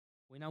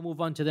We now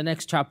move on to the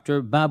next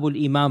chapter, Babul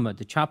Imama,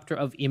 the chapter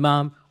of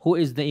Imam. Who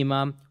is the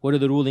Imam? What are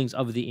the rulings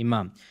of the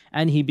Imam?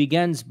 And he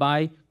begins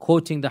by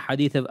quoting the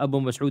hadith of Abu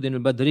Mas'ud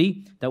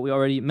al-Badri that we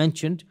already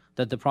mentioned,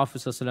 that the Prophet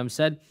ﷺ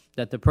said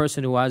that the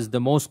person who has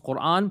the most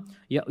Quran,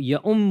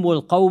 يَأُمُّ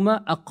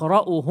الْقَوْمَ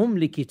أَقْرَأُهُمْ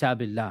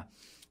لِكِتَابِ.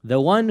 The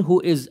one who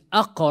is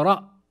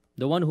aqra,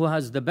 the one who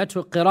has the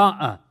better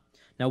qira'ah.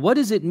 Now what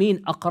does it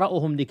mean,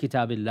 أَقْرَأُهُمْ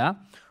لِكِتَابِ?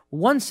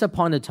 Once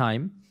upon a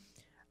time,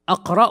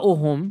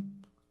 أَقْرَأُهُمْ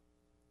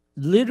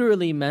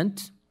literally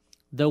meant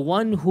the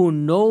one who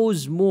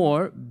knows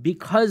more,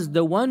 because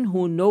the one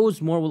who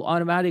knows more will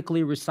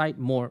automatically recite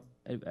more.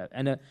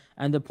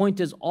 And the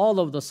point is, all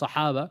of the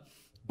Sahaba,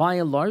 by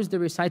and large, they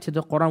recited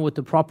the Quran with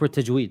the proper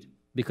tajweed,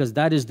 because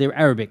that is their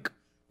Arabic,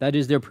 that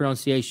is their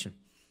pronunciation.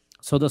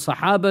 So the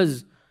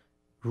Sahaba's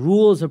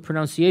rules of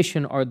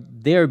pronunciation are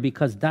there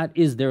because that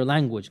is their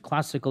language,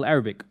 classical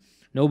Arabic.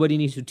 Nobody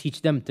needs to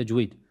teach them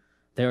tajweed.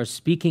 They are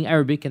speaking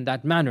Arabic in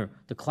that manner,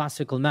 the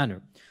classical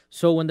manner.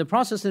 So when the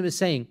Prophet is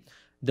saying,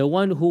 the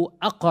one who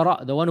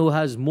aqra, the one who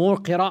has more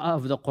qira'ah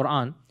of the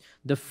Quran,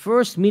 the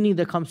first meaning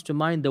that comes to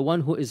mind, the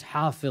one who is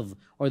hafiz,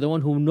 or the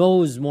one who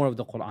knows more of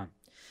the Quran.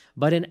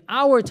 But in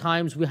our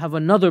times, we have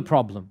another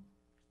problem,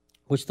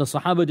 which the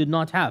Sahaba did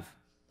not have.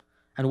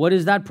 And what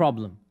is that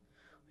problem?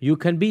 You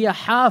can be a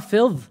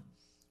hafiz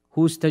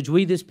whose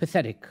tajweed is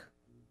pathetic.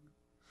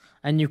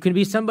 And you can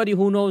be somebody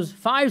who knows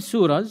 5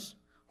 surahs,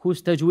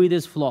 whose tajweed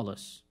is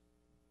flawless.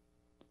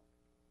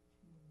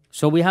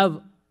 So we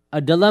have a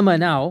dilemma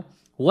now.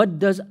 What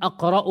does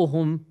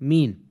aqra'uhum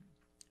mean?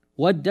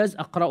 What does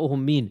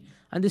aqra'uhum mean?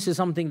 And this is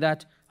something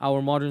that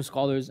our modern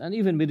scholars and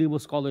even medieval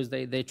scholars,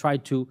 they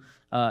tried to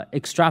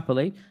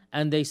extrapolate.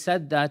 And they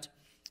said that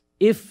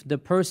if the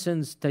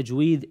person's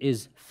tajweed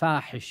is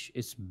fahish,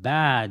 it's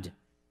bad,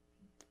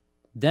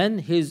 then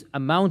his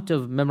amount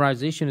of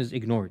memorization is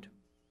ignored.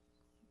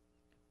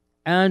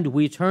 And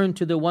we turn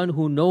to the one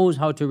who knows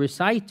how to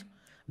recite,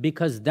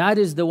 because that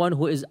is the one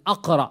who is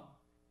aqra,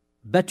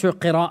 better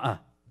qira'ah.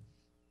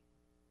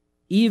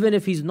 Even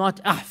if he's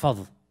not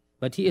ahfaz,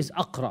 but he is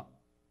aqra.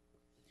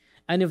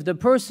 And if the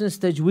person's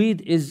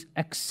tajweed is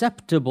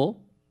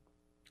acceptable,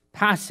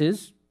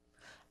 passes,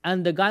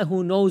 and the guy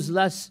who knows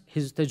less,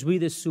 his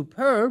tajweed is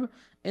superb,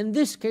 in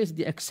this case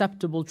the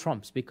acceptable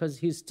trumps, because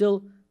he's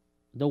still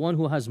the one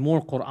who has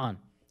more Quran,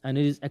 and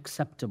it is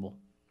acceptable.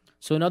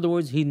 So in other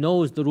words, he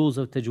knows the rules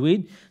of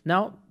tajweed.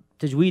 Now,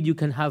 tajweed, you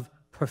can have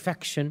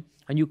perfection,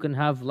 and you can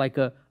have like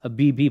a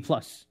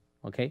BB+,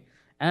 okay?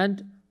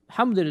 And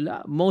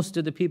alhamdulillah, most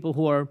of the people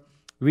who are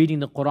reading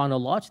the Quran a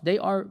lot, they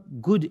are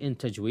good in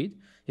tajweed.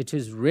 It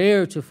is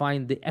rare to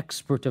find the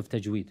expert of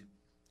tajweed.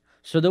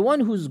 So the one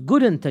who's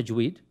good in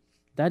tajweed,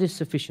 that is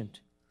sufficient.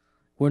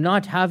 We're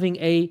not having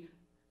a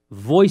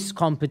voice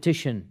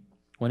competition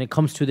when it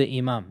comes to the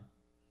Imam.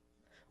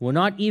 We're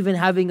not even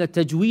having a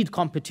tajweed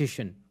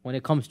competition when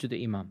it comes to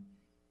the Imam.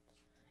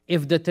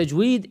 If the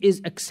tajweed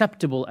is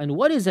acceptable, and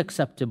what is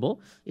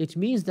acceptable? It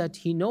means that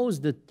he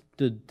knows the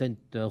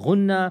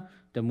ghunna,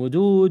 the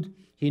mudud,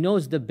 he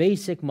knows the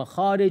basic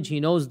makharij, he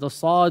knows the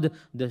sad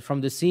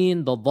from the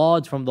sin, the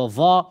dad from the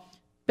dha.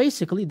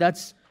 Basically,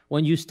 that's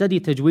when you study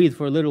tajweed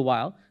for a little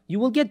while, you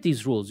will get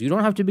these rules. You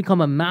don't have to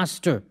become a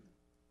master.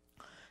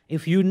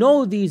 If you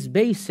know these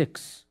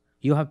basics,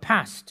 you have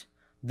passed.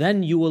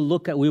 Then we will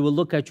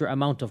look at your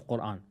amount of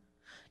Quran.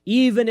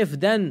 Even if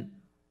then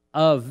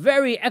a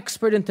very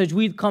expert in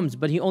tajweed comes,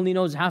 but he only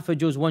knows half a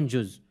juz, 1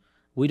 juz,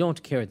 we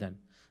don't care then.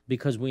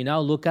 Because we now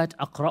look at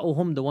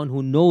aqra'uhum, the one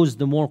who knows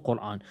the more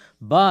Quran.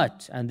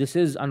 But, and this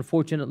is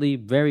unfortunately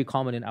very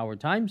common in our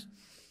times,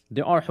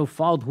 there are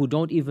huffaz who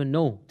don't even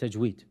know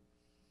tajweed.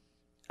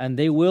 And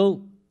they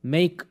will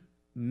make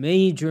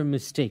major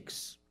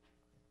mistakes.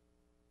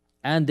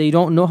 And they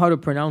don't know how to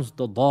pronounce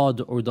the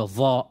dad or the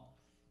dha.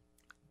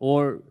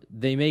 Or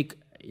they make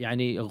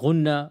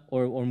ghunna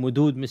or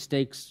mudud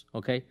mistakes,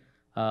 okay?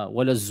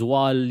 Wala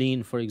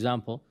zwalin, for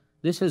example.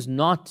 This is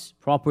not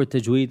proper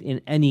tajweed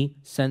in any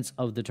sense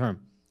of the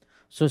term.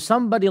 So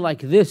somebody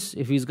like this,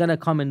 if he's going to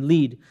come and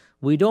lead,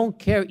 we don't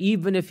care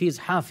even if he's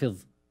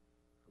hafiz.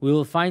 We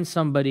will find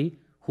somebody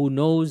who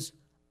knows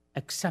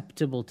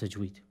acceptable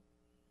tajweed.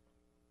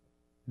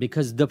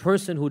 Because the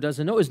person who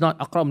doesn't know is not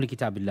aqram li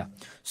kitabillah.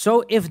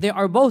 So if they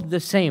are both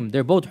the same,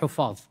 they're both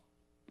huffaz,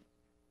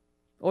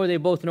 or they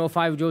both know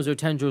 5 juz or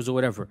 10 juz or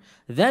whatever,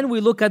 then we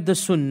look at the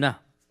sunnah,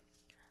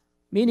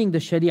 meaning the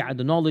sharia,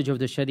 the knowledge of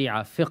the sharia,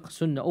 fiqh,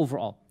 sunnah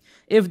overall.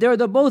 If they're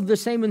both the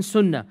same in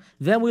sunnah,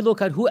 then we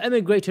look at who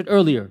emigrated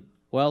earlier.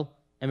 Well,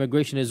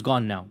 emigration is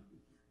gone now,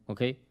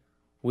 okay?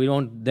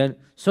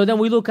 So then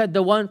we look at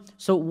the one.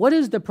 So what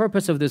is the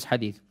purpose of this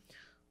hadith?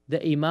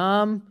 The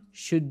imam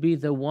should be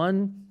the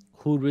one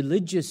who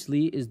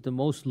religiously is the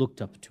most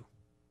looked up to.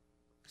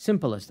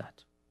 Simple as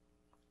that.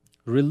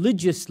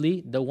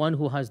 Religiously, the one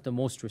who has the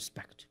most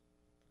respect.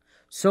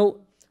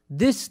 So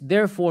this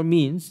therefore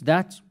means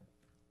that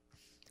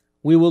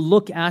we will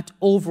look at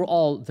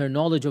overall their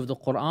knowledge of the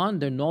Quran,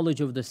 their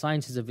knowledge of the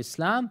sciences of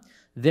Islam,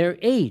 their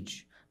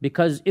age.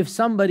 Because if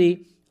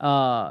somebody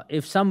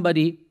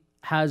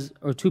has,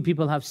 or two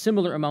people have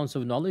similar amounts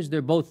of knowledge.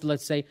 They're both,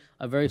 let's say,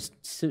 a very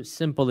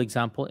simple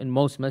example in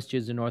most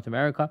masjids in North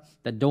America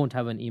that don't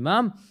have an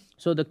imam.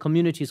 So the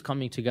community is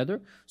coming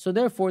together. So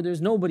therefore,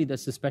 there's nobody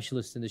that's a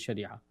specialist in the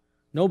Sharia.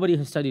 Nobody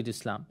has studied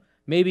Islam.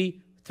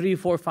 Maybe 3,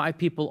 4, 5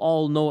 people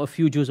all know a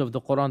few juz of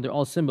the Quran. They're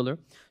all similar.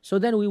 So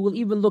then we will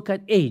even look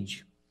at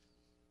age.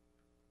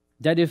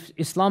 That if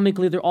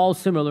Islamically they're all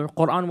similar,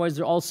 Quran-wise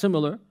they're all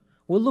similar,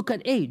 we'll look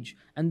at age.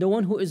 And the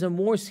one who is a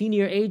more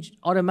senior age,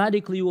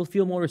 automatically you will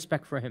feel more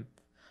respect for him.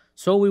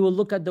 So we will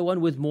look at the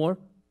one with more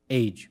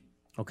age.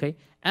 Okay?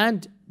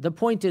 And the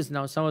point is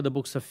now, some of the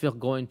books of fiqh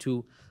go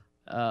into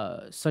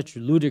such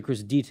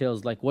ludicrous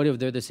details, like what if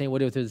they're the same,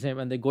 what if they're the same,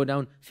 and they go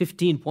down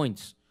 15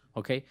 points.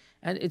 Okay?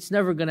 And it's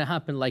never going to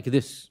happen like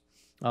this.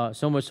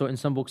 So much so in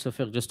some books of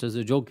fiqh, just as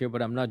a joke here,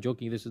 but I'm not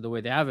joking, this is the way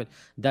they have it,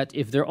 that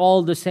if they're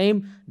all the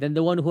same, then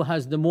the one who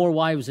has the more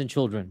wives and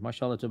children,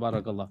 mashallah,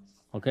 tabarakallah.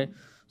 Okay?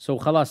 So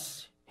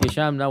khalas,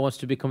 Hisham now wants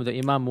to become the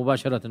Imam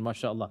mubasharatan,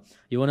 mashallah.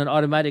 You want an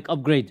automatic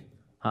upgrade.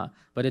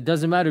 But it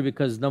doesn't matter,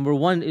 because number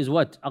one is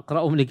what?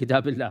 Aqra'um li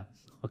kitabillah.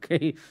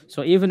 Okay?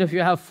 So even if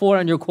you have 4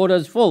 and your quota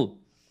is full,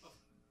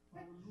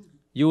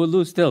 you will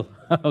lose still.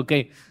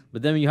 Okay?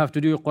 But then you have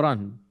to do your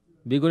Quran.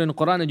 Be good in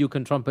Quran and you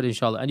can trumpet,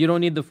 inshallah. And you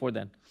don't need the 4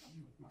 then.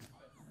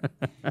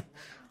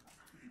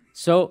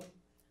 So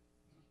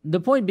the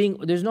point being,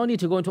 there's no need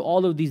to go into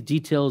all of these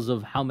details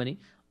of how many.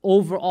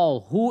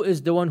 Overall, who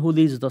is the one who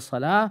leads the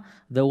salah?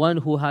 The one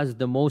who has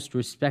the most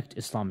respect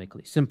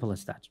Islamically. Simple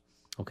as that.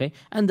 Okay?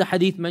 And the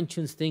hadith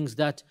mentions things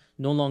that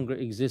no longer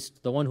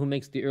exist. The one who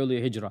makes the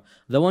earlier hijrah.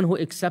 The one who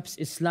accepts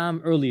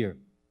Islam earlier.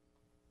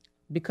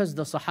 Because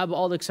the Sahaba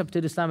all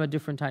accepted Islam at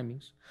different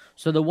timings.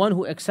 So the one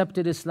who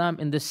accepted Islam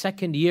in the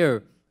 2nd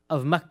year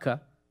of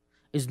Mecca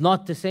is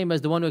not the same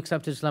as the one who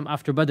accepted Islam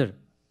after Badr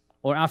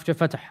or after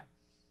Fatah.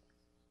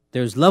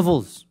 There's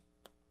levels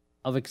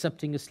of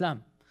accepting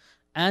Islam.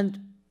 And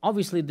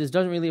obviously this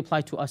doesn't really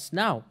apply to us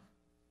now.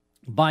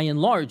 By and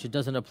large it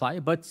doesn't apply,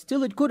 but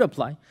still it could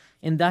apply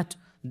in that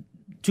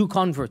 2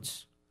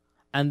 converts.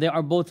 And they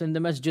are both in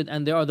the masjid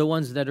and they are the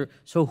ones that are...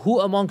 So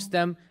who amongst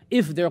them,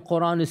 if their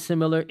Quran is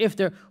similar,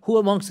 who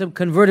amongst them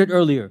converted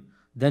earlier,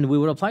 then we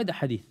would apply the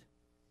hadith.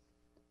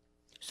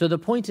 So the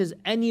point is,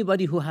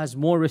 anybody who has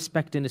more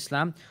respect in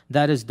Islam,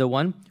 that is the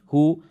one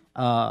who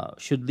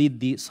should lead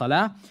the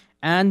salah.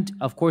 And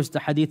of course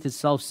the hadith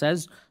itself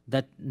says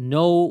that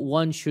no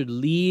one should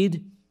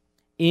lead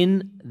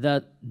in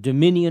the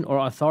dominion or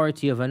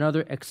authority of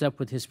another except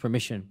with his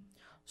permission.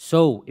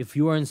 So if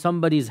you are in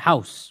somebody's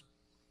house,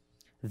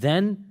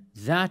 then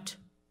that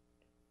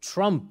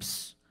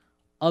trumps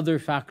other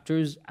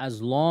factors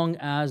as long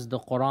as the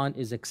Quran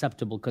is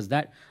acceptable, because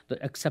the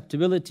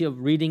acceptability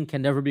of reading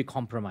can never be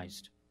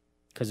compromised.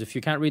 Because if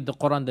you can't read the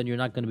Quran, then you're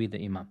not going to be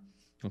the Imam.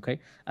 Okay?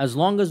 As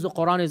long as the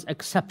Quran is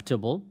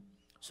acceptable,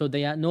 so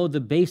they know the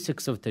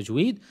basics of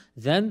tajweed,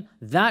 then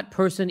that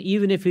person,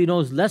 even if he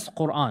knows less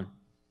Quran,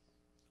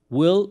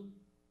 will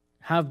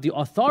have the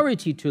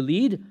authority to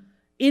lead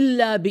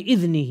illa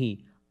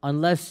bi'idhnihi,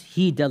 unless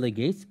he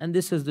delegates. And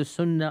this is the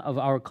sunnah of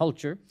our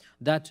culture,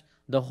 that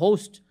the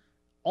host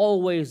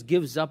always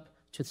gives up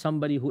to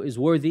somebody who is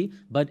worthy,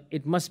 but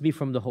it must be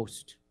from the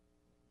host,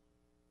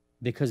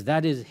 because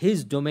that is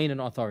his domain and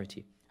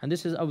authority. And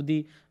this is of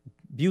the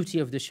beauty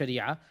of the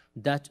Sharia,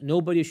 that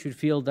nobody should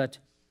feel that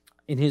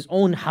in his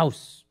own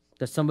house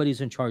that somebody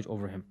is in charge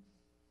over him.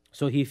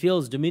 So he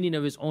feels dominion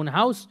of his own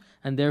house,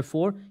 and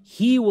therefore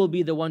he will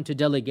be the one to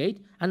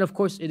delegate. And of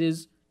course it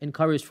is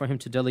encouraged for him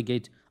to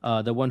delegate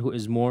the one who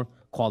is more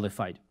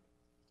qualified.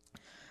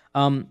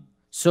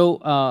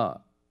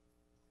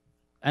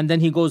 And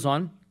then he goes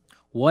on,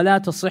 وَلَا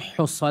تَصِحُّ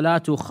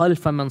الصَّلَاةُ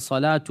خَلْفَ مَنْ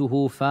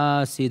صَلَاتُهُ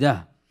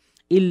فَاسِدَةٌ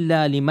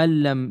إِلَّا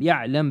لِمَنْ لَمْ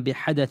يَعْلَمْ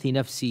بِحَدَثِ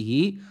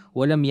نَفْسِهِ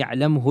وَلَمْ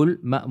يَعْلَمْهُ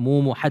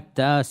الْمَأْمُومُ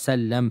حَتَّى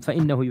سَلَّمْ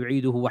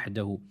فَإِنَّهُ يُعِيدُهُ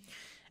وَحْدَهُ.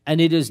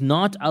 And it is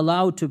not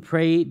allowed to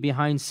pray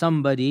behind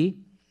somebody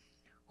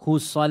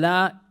whose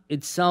salah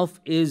itself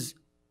is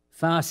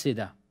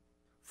fasida.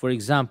 For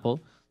example,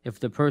 if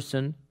the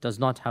person does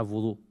not have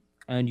wudu,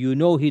 and you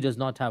know he does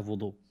not have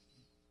wudu,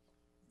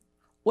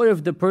 or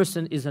if the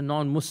person is a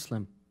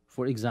non-Muslim,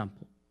 for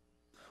example,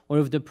 or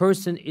if the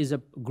person is a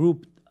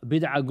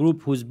bid'ah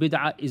group whose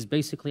bid'ah is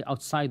basically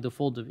outside the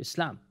fold of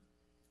Islam,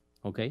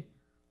 okay?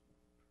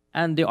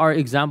 And there are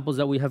examples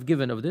that we have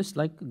given of this,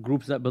 like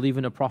groups that believe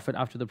in a prophet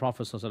after the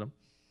Prophet ﷺ.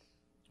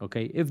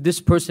 Okay, if this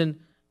person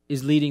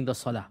is leading the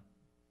salah,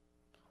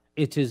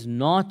 it is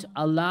not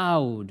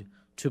allowed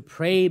to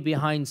pray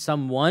behind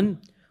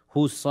someone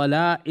whose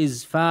salah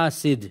is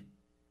fasid.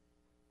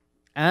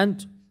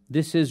 And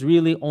this is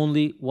really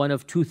only one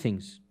of 2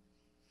 things.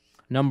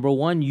 Number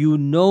 1, you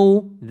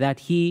know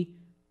that he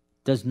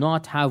does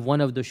not have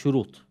one of the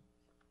shurut.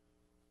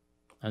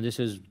 And this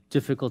is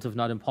difficult if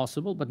not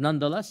impossible, but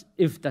nonetheless,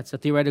 if that's a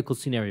theoretical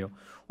scenario.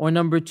 Or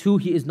number 2,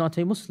 he is not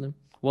a Muslim.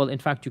 Well, in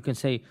fact, you can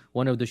say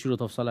one of the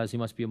shurut of salah is he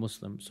must be a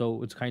Muslim.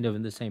 So it's kind of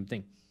in the same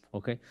thing.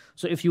 Okay?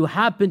 So if you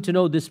happen to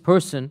know this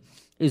person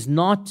is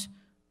not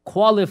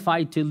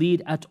qualified to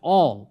lead at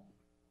all,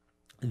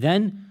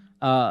 then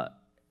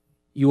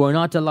you are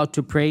not allowed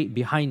to pray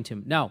behind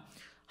him. Now,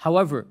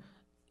 however,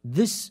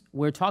 this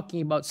we're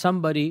talking about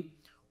somebody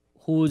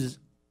whose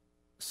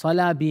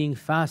salah being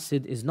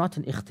fasid is not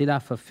an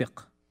ikhtilaf of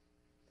fiqh.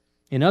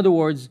 In other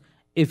words,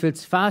 if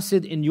it's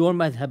fasid in your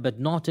madhab but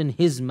not in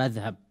his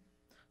madhab,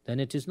 then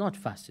it is not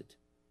fasid,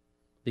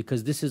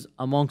 because this is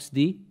amongst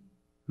the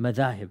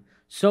madhahib.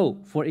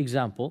 So, for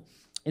example,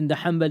 in the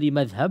Hanbali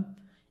madhab,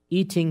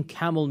 eating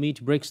camel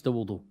meat breaks the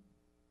wudu.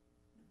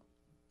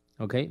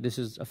 Okay, this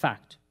is a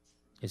fact.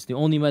 It's the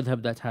only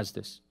madhab that has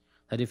this.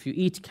 That if you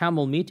eat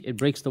camel meat, it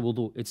breaks the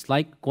wudu. It's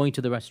like going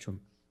to the restroom.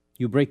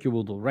 You break your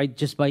wudu, right?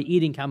 Just by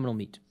eating camel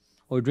meat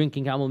or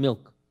drinking camel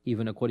milk,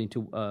 even according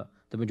to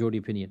the majority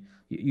opinion.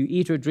 You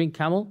eat or drink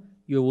camel,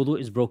 your wudu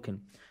is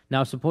broken.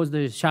 Now suppose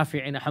there's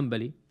Shafi'i and a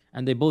Hanbali,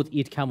 and they both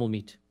eat camel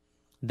meat.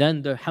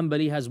 Then the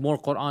Hanbali has more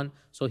Quran,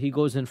 so he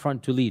goes in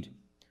front to lead.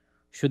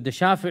 Should the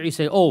Shafi'i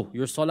say, oh,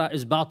 your salah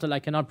is batil, I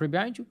cannot pray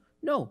behind you?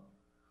 No.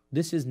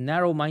 This is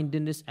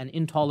narrow-mindedness and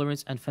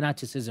intolerance and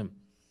fanaticism.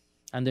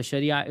 And the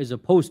Sharia is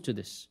opposed to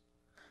this.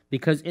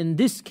 Because in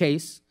this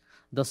case,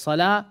 the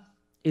salah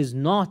is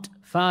not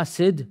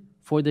fasid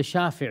for the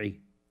Shafi'i.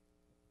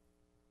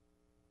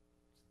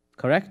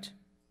 Correct?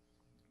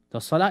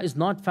 The salah is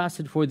not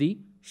fasid for the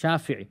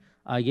Shafi'i.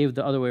 I gave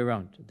the other way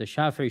around. The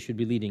Shafi'i should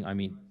be leading,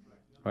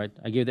 Right?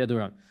 I gave the other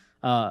way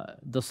around.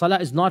 The salah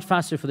is not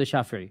fasid for the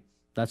Shafi'i.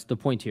 That's the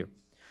point here.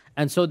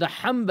 And so the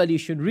Hanbali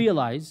should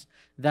realize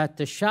that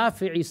the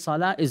Shafi'i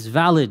salah is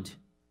valid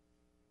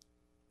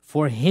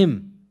for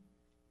him.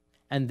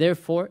 And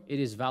therefore, it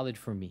is valid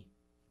for me.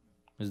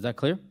 Is that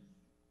clear?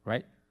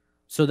 Right?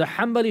 So the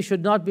Hanbali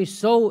should not be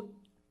so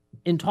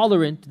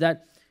intolerant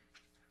that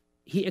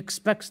he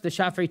expects the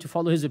Shafi'i to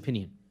follow his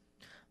opinion.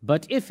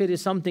 But if it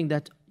is something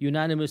that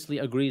unanimously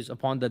agrees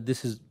upon that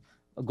this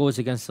goes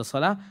against the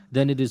salah,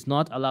 then it is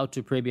not allowed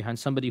to pray behind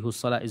somebody whose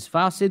salah is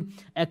fasid,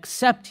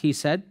 except, he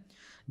said,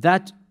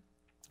 that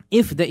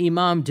if the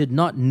imam did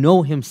not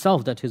know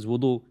himself that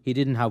he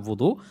didn't have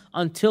wudu,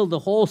 until the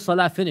whole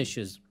salah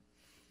finishes.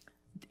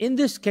 In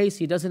this case,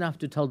 he doesn't have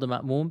to tell the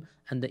ma'mum,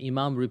 and the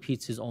imam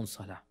repeats his own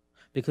salah,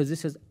 because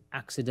this is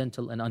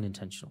accidental and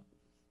unintentional.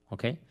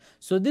 Okay?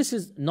 So this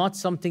is not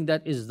something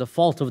that is the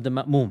fault of the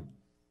ma'mum.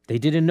 They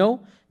didn't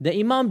know, the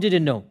imam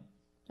didn't know.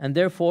 And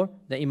therefore,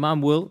 the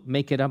imam will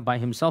make it up by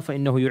himself.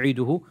 فَإِنَّهُ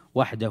يُعِيدُهُ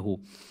وَحْدَهُ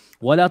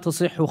وَلَا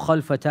تَصِحُّ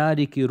خَلْفَ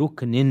تَارِكِ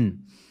رُكْنٍ.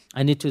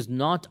 And it is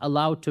not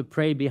allowed to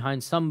pray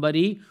behind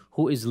somebody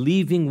who is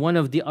leaving one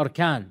of the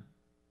arkan.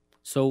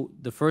 So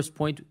the first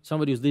point,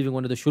 somebody who's leaving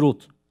one of the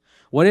shurut.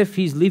 What if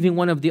he's leaving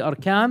one of the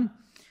arkan?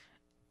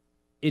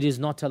 It is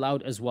not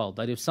allowed as well.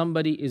 That if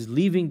somebody is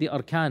leaving the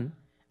arkan,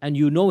 and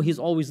you know he's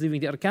always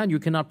leaving the arkan, you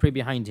cannot pray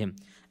behind him.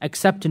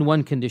 Except in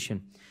one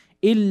condition.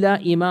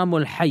 إِلَّا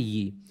إِمَامُ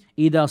الْحَيِّ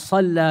إذا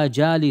صلى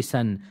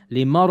جالسا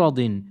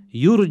لمرض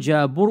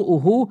يرجى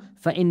برؤه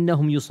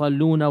فإنهم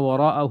يصلون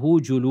وراءه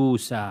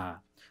جلوسا.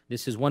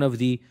 This is one of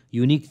the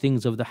unique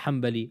things of the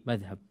Hanbali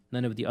madhab.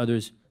 None of the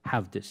others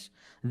have this.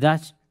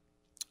 That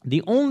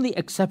the only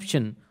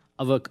exception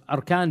of an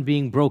arkan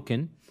being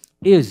broken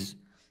is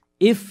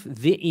if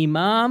the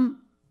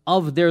imam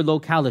of their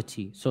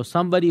locality, so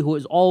somebody who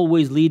is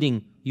always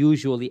leading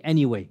usually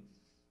anyway,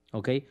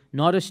 okay,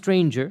 not a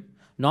stranger,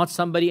 not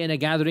somebody in a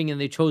gathering and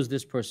they chose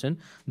this person,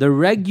 the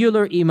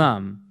regular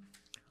imam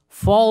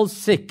falls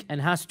sick and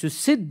has to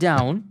sit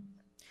down,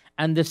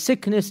 and the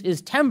sickness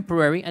is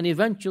temporary and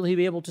eventually he'll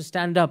be able to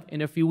stand up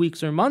in a few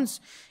weeks or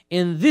months.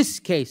 In this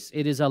case,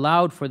 it is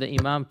allowed for the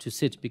imam to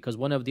sit, because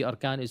one of the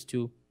arkan is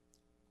to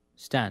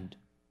stand.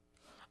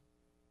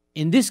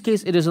 In this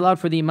case, it is allowed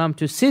for the imam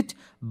to sit,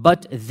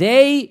 but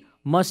they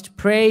must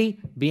pray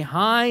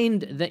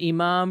behind the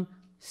imam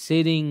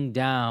sitting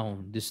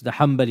down. This is the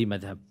Hanbali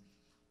madhab.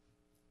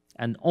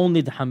 And only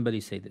the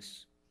Hanbali say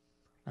this.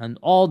 And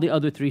all the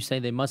other three say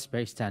they must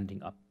pray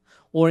standing up.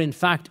 Or in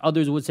fact,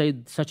 others would say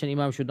such an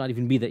imam should not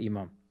even be the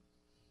imam.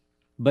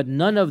 But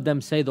none of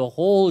them say the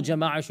whole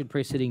jama'ah should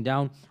pray sitting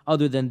down,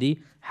 other than the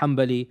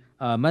Hanbali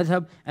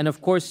madhab. And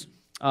of course,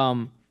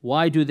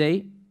 why do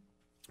they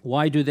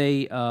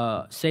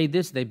say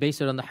this? They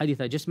base it on the hadith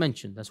I just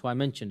mentioned. That's why I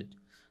mentioned it.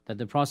 That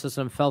the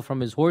Prophet fell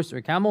from his horse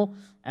or camel,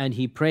 and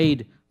he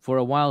prayed for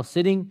a while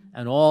sitting,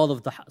 and all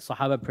of the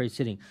Sahaba prayed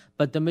sitting.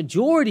 But the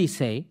majority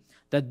say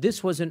that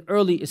this was in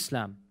early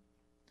Islam.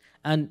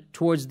 And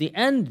towards the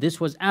end, this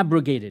was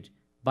abrogated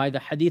by the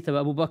hadith of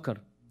Abu Bakr.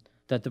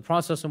 That the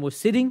Prophet was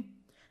sitting,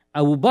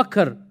 Abu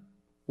Bakr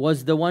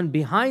was the one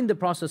behind the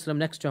Prophet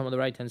next to him on the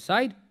right hand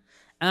side,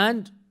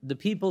 and the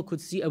people could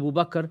see Abu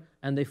Bakr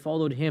and they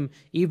followed him,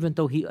 even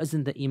though he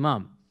isn't the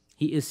Imam.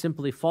 He is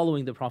simply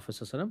following the Prophet.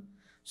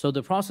 So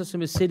the Prophet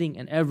is sitting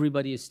and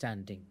everybody is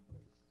standing.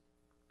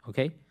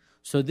 Okay?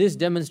 So this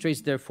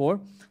demonstrates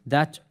therefore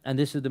that, and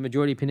this is the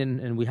majority opinion,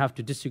 and we have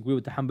to disagree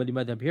with the Hanbali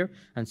madhab here,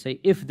 and say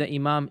if the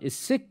Imam is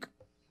sick,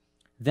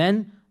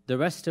 then the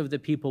rest of the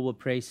people will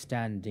pray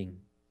standing,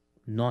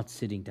 not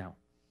sitting down.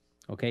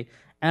 Okay?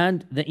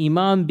 And the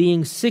Imam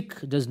being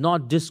sick does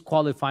not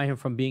disqualify him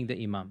from being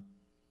the Imam.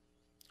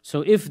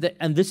 So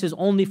and this is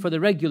only for the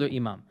regular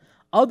Imam.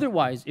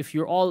 Otherwise, if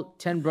you're all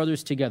 10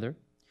 brothers together,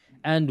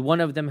 and one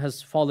of them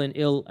has fallen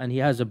ill and he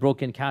has a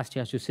broken cast, he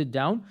has to sit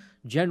down,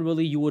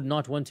 generally you would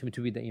not want him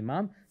to be the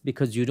imam,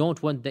 because you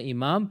don't want the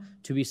imam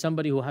to be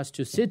somebody who has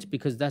to sit,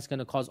 because that's going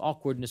to cause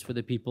awkwardness for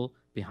the people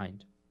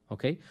behind.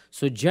 Okay?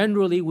 So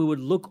generally we would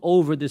look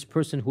over this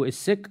person who is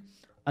sick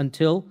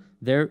until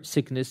their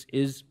sickness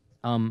is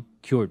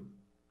cured.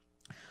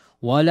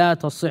 وَلَا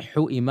تَصِحُّ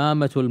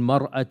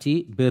إِمَامَةُ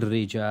الْمَرْأَةِ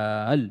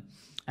بِالرِّجَالِ.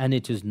 And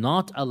it is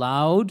not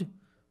allowed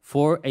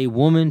for a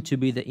woman to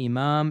be the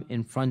imam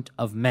in front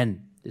of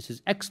men. This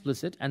is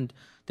explicit, and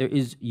there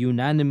is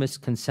unanimous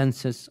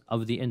consensus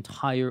of the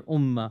entire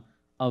ummah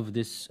of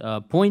this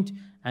point,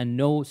 and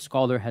no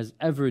scholar has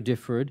ever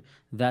differed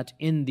that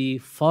in the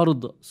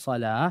fard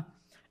salah,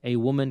 a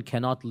woman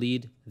cannot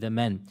lead the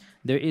men.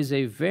 There is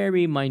a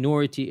very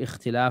minority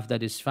ikhtilaf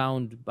that is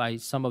found by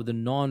some of the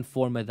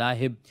non-four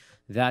madhahib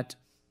that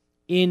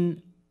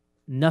in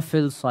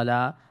nafil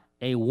salah,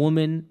 a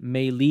woman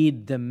may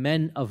lead the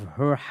men of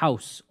her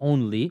house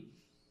only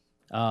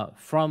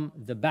from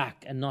the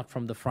back and not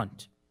from the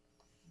front.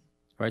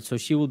 Right? So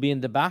she will be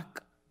in the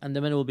back and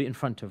the men will be in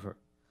front of her.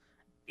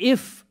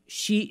 If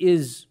she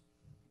is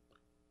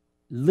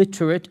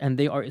literate, and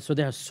they are, so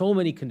there are so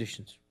many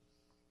conditions.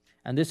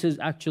 And this is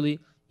actually,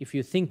 if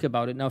you think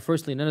about it, now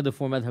firstly, none of the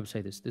four madhabs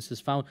say this. This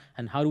is found,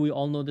 and how do we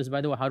all know this,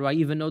 by the way? How do I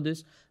even know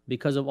this?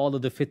 Because of all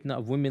of the fitna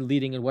of women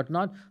leading and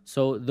whatnot.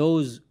 So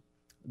those,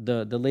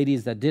 the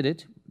ladies that did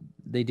it,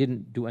 they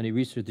didn't do any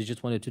research, they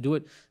just wanted to do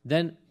it.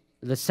 Then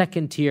the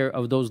second tier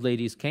of those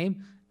ladies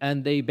came,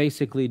 and they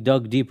basically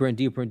dug deeper and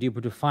deeper and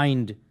deeper to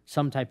find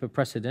some type of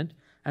precedent.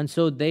 And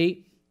so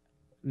they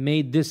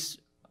made this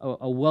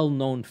a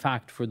well-known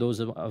fact for those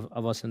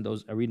of us in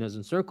those arenas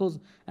and circles.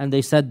 And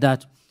they said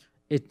that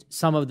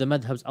some of the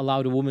madhabs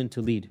allowed a woman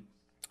to lead.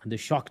 And they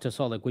shocked us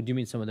all, like, what do you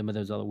mean some of the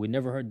madhabs allowed? We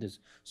never heard this.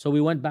 So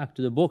we went back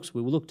to the books,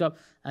 we looked up,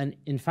 and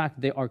in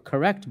fact they are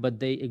correct, but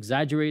they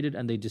exaggerated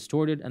and they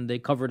distorted and they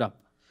covered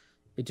up.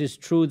 It is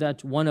true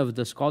that one of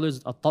the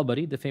scholars,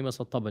 al-Tabari, the famous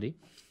al-Tabari,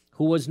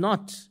 who was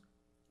not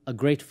a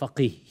great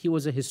faqih, he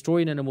was a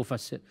historian and a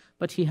mufassir,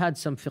 but he had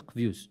some fiqh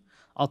views.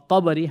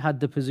 Al-Tabari had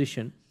the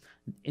position,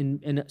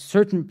 in a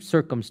certain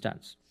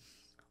circumstance,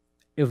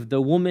 if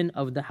the woman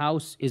of the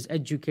house is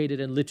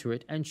educated and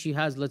literate, and she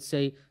has, let's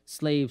say,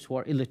 slaves who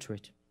are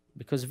illiterate,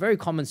 because a very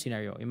common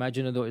scenario,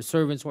 imagine those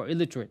servants who are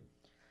illiterate.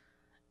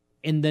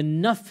 In the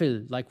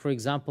nafil, like for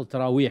example,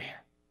 Taraweeh,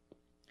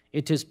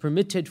 it is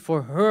permitted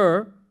for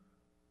her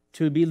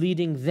to be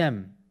leading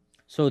them.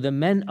 So the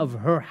men of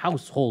her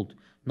household,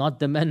 not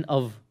the men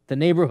of the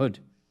neighborhood.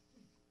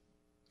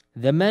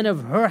 The men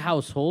of her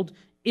household,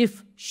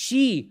 if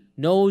she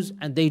knows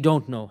and they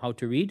don't know how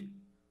to read,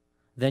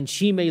 then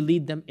she may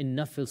lead them in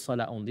nafil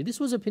salah only. This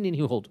was opinion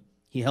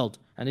he held,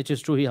 and it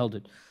is true he held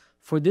it.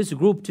 For this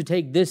group to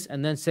take this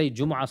and then say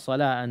Jum'ah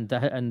salah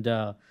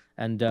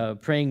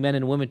and praying men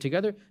and women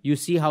together, you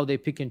see how they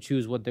pick and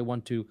choose what they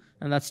want to,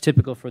 and that's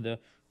typical for the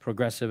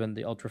progressive and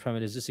the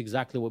ultra-feminists. This is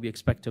exactly what we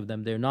expect of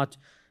them. They're not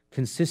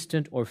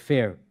consistent or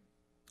fair.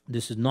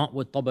 This is not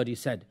what Tabari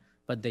said,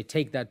 but they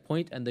take that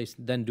point and they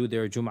then do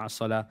their Jum'ah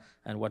salah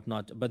and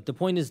whatnot. But the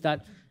point is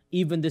that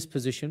even this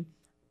position,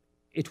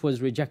 it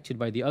was rejected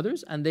by the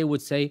others, and they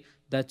would say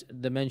that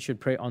the men should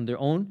pray on their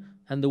own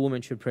and the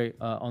women should pray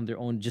on their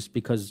own. Just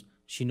because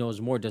she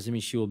knows more doesn't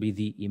mean she will be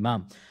the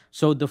imam.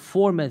 So the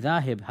four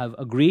madhahib have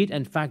agreed.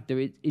 In fact, there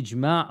is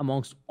ijma'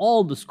 amongst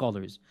all the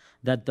scholars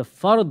that the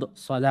fard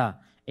salah,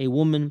 a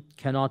woman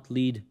cannot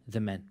lead the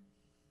men.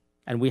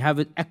 And we have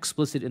it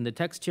explicit in the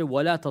text here,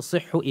 وَلَا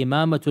تَصِحُّ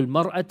إِمَامَةُ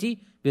الْمَرْأَةِ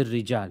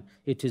بِالرِّجَالِ.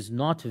 It is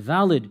not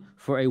valid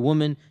for a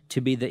woman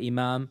to be the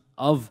imam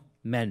of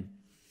men.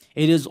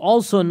 It is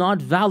also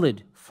not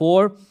valid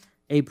for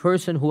a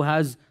person who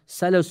has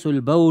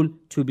salasul bawl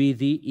to be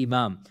the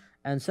imam.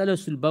 And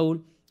salasul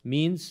bawl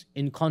means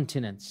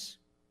incontinence.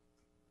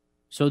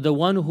 So the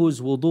one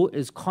whose wudu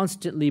is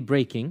constantly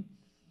breaking,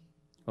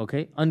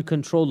 okay,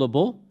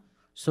 uncontrollable,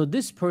 so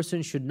this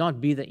person should not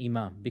be the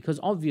imam, because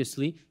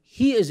obviously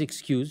he is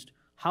excused.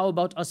 How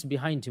about us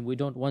behind him? We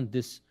don't want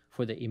this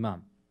for the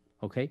imam,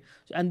 okay?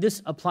 And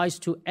this applies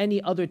to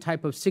any other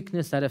type of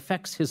sickness that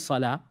affects his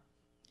salah.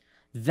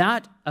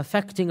 That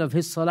affecting of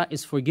his salah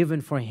is forgiven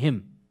for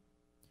him,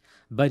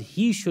 but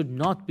he should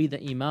not be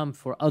the imam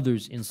for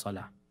others in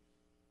salah.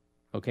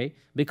 Okay?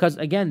 Because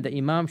again, the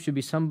imam should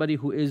be somebody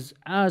who is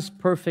as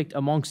perfect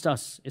amongst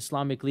us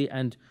Islamically,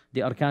 and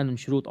the arkan and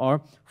shurut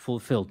are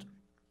fulfilled.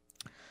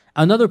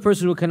 Another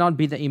person who cannot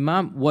be the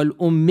imam,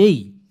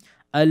 وَالْأُمِّي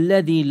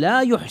الَّذِي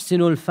لَا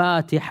يُحْسِنُ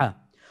الْفَاتِحَةِ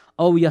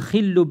أَوْ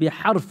يَخِلُّ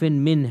بِحَرْفٍ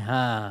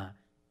مِّنْهَا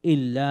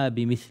إِلَّا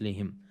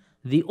بِمِثْلِهِمْ.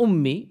 The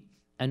ummi,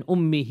 and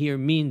ummi here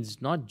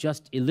means not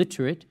just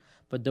illiterate,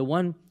 but the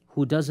one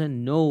who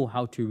doesn't know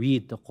how to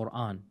read the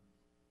Quran.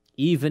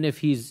 Even if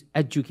he's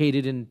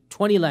educated in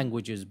 20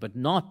 languages, but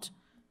not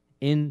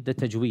in the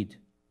tajweed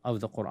of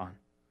the Quran.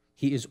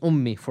 He is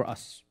ummi for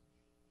us.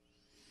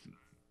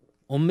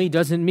 Ummi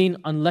doesn't mean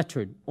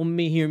unlettered.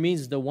 Ummi here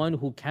means the one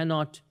who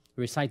cannot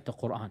recite the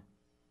Quran.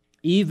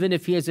 Even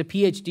if he has a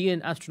PhD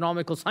in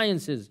astronomical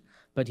sciences,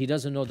 but he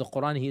doesn't know the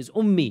Quran, he is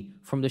ummi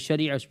from the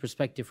Shariah's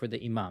perspective for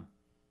the Imam.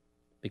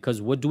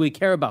 Because what do we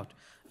care about?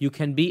 You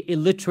can be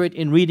illiterate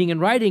in reading and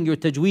writing, your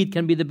tajweed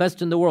can be the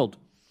best in the world.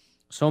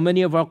 So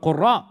many of our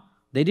qurra,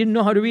 they didn't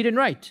know how to read and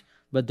write,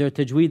 but their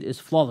tajweed is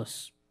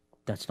flawless.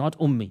 That's not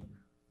ummi,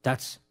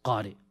 that's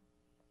qari.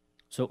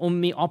 So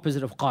ummi,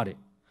 opposite of qari.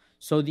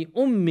 So the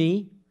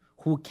ummi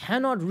who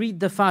cannot read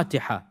the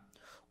Fatiha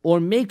or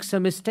makes a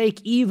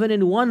mistake even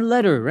in one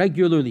letter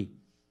regularly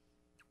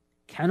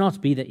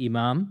cannot be the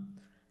Imam,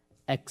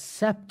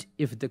 except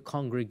if the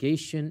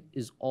congregation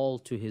is all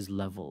to his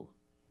level.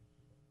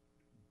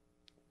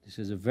 This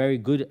is a very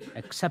good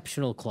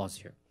exceptional clause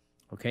here,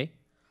 okay?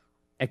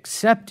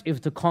 Except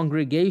if the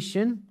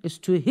congregation is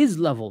to his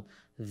level,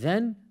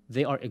 then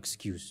they are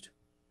excused.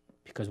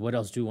 Because what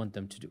else do you want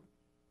them to do?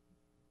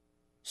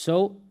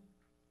 So,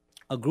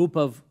 a group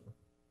of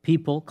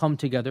people come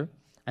together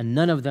and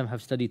none of them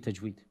have studied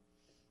tajweed.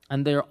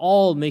 And they're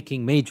all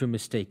making major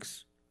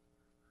mistakes.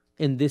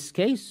 In this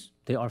case,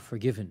 they are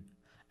forgiven.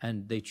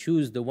 And they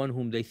choose the one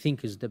whom they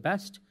think is the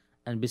best,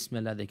 and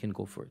bismillah, they can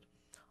go for it.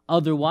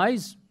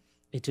 Otherwise,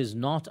 it is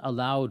not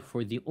allowed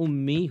for the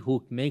ummi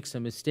who makes a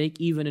mistake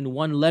even in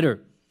one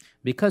letter.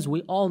 Because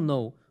we all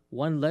know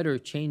one letter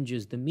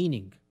changes the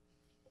meaning.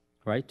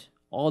 Right?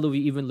 All of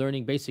you even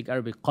learning basic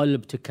Arabic,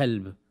 qalb to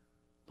kalb.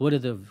 What are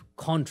the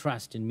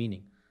contrast in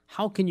meaning?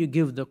 How can you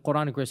give the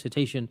Quranic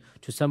recitation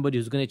to somebody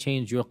who's going to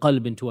change your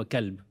qalb into a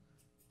kalb?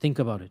 Think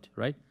about it,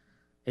 right?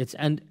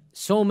 And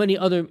so many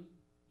other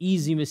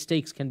easy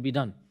mistakes can be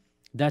done.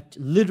 That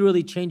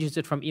literally changes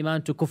it from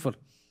iman to kufr,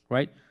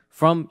 right?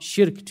 From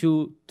shirk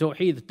to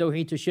tawheed,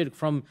 tawheed to shirk,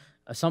 from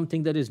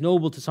something that is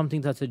noble to something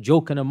that's a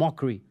joke and a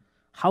mockery.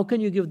 How can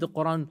you give the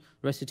Quran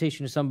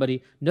recitation to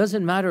somebody?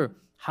 Doesn't matter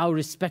how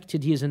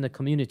respected he is in the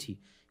community.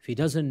 If he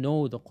doesn't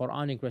know the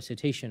Quranic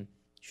recitation,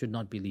 should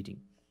not be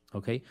leading.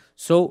 Okay,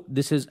 so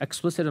this is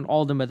explicit, and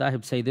all the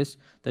madhahib say this,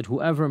 that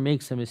whoever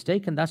makes a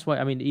mistake, and that's why,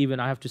 I mean, even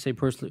I have to say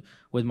personally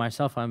with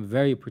myself, I'm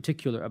very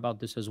particular about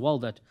this as well,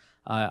 that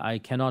I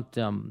cannot,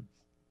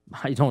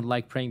 I don't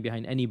like praying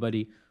behind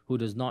anybody who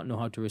does not know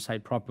how to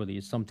recite properly.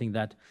 It's something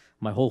that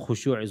my whole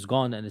khushu' is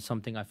gone, and it's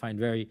something I find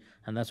very,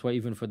 and that's why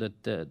even for the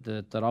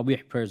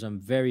Tarawih prayers, I'm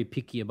very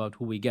picky about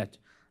who we get.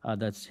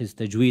 That's his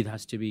tajweed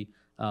has to be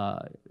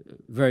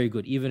very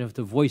good, even if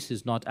the voice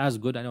is not as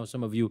good. I know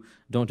some of you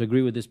don't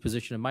agree with this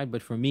position of mine,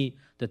 but for me,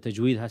 the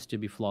tajweed has to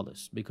be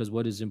flawless, because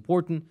what is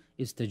important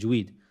is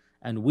tajweed.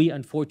 And we,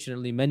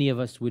 unfortunately, many of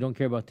us, we don't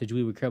care about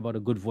tajweed, we care about a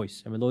good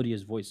voice, a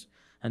melodious voice.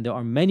 And there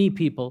are many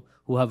people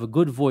who have a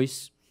good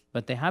voice,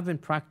 but they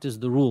haven't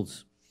practiced the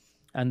rules.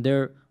 And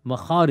their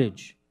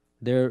makharij,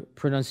 their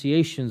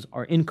pronunciations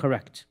are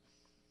incorrect,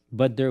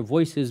 but their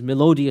voice is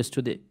melodious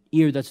to the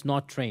ear that's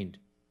not trained.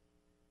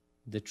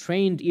 The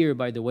trained ear,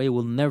 by the way,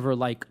 will never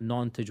like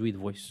non-tajweed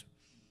voice.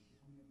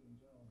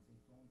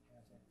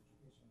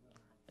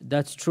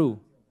 That's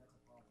true.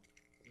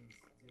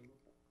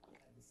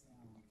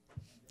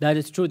 That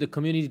is true. The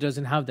community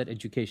doesn't have that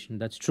education.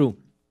 That's true.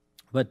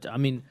 But I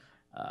mean,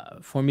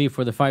 for me,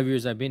 for the 5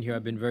 years I've been here,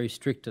 I've been very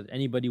strict that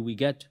anybody we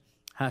get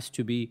has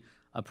to be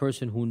a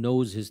person who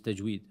knows his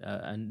tajweed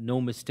and no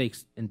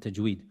mistakes in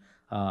tajweed.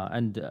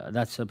 And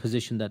that's a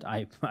position that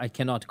I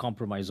cannot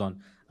compromise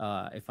on.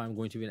 If I'm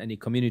going to be in any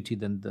community,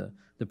 then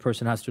the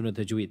person has to know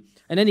tajweed.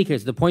 In any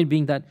case, the point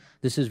being that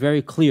this is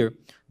very clear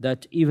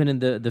that even in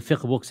the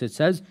fiqh books it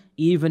says,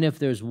 even if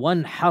there's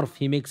one harf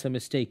he makes a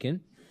mistake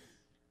in,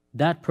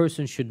 that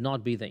person should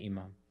not be the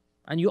imam.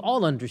 And you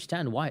all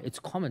understand why. It's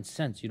common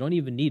sense. You don't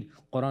even need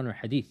Quran or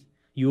Hadith.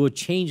 You will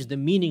change the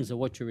meanings of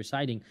what you're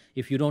reciting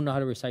if you don't know how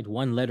to recite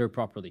one letter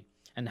properly.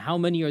 And how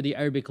many are the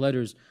Arabic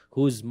letters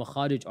whose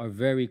makharij are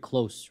very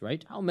close,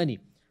 right? How many?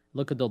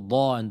 Look at the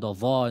dha and the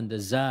dha and the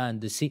za and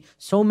the sin.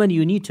 So many,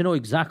 you need to know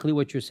exactly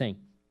what you're saying.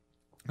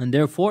 And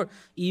therefore,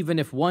 even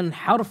if one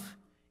harf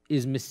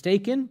is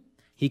mistaken,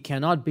 he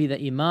cannot be the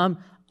imam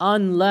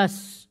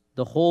unless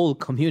the whole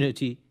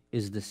community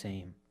is the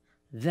same.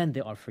 Then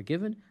they are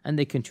forgiven and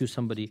they can choose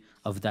somebody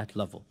of that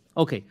level.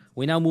 Okay,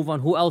 we now move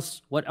on. Who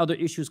else? What other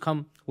issues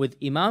come with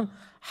imam?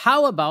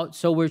 How about,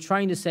 so we're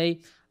trying to say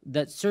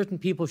that certain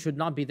people should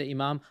not be the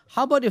imam.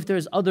 How about if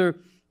there's other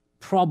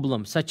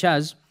problems, such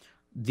as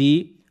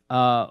the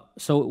so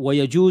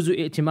وَيَجُوزُ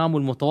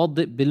إِئْتِمَامُ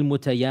الْمُتَوَضِّئِ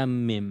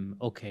بِالْمُتَيَمِّمِ.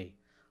 Okay.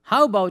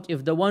 How about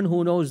if the one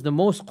who knows the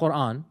most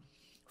Quran,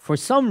 for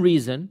some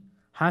reason,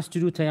 has to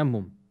do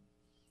tayammum,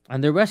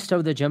 and the rest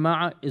of the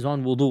jama'ah is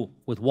on wudu,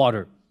 with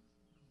water?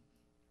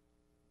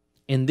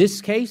 In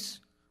this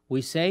case,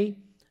 we say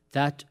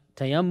that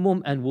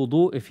tayammum and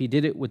wudu, if he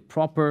did it with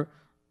proper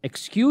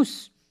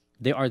excuse,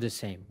 they are the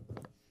same.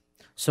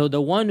 So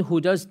the one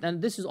who does,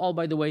 and this is all,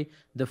 by the way,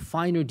 the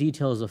finer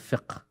details of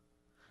fiqh.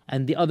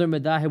 And the other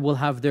madahib will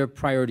have their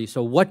priority.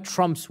 So what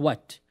trumps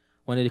what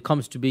when it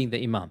comes to being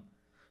the imam?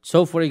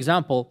 So for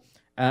example,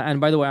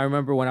 and by the way, I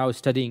remember when I was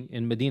studying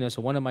in Medina,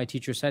 so one of my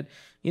teachers said,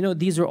 you know,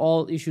 these are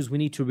all issues we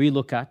need to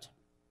relook at.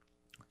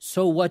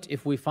 So what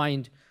if we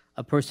find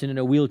a person in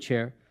a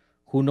wheelchair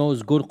who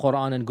knows good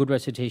Quran and good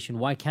recitation?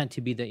 Why can't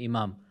he be the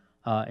imam?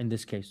 in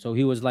this case. So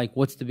he was like,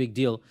 what's the big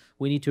deal?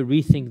 We need to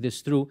rethink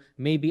this through.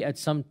 Maybe at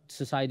some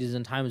societies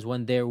and times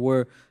when there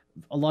were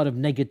a lot of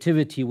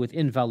negativity with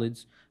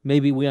invalids,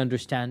 maybe we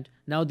understand.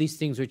 Now these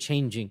things are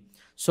changing.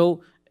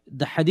 So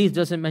the hadith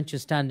doesn't mention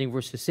standing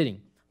versus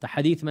sitting. The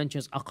hadith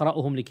mentions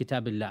أَقْرَأُهُمْ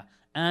لِكِتَابِ اللَّهِ,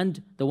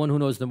 and the one who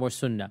knows the more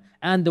sunnah,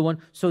 and the one.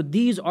 So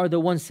these are the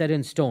ones set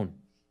in stone.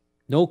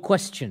 No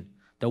question.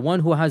 The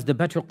one who has the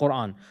better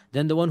Quran,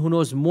 then the one who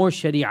knows more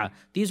Sharia.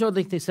 These are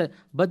like they said.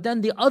 But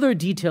then the other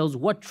details,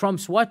 what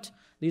trumps what,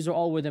 these are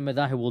all where the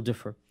madhahib will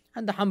differ.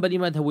 And the Hanbali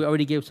madhab, we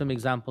already gave some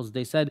examples.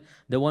 They said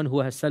the one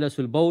who has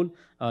salasul bowl,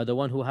 the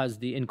one who has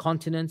the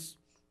incontinence,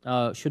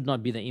 should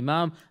not be the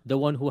imam. The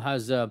one who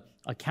has a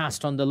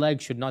cast on the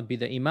leg should not be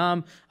the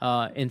imam.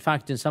 In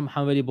fact, in some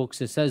Hanbali books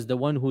it says the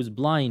one who's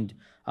blind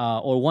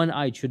or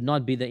one-eyed should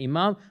not be the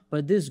imam.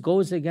 But this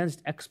goes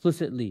against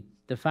explicitly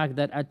the fact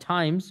that at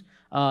times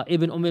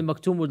Ibn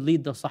Maktum would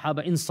lead the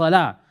Sahaba in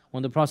Salah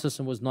when the Prophet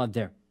was not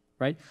there,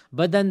 right?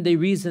 But then they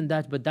reasoned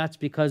that, but that's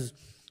because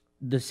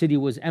the city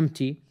was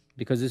empty,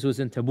 because this was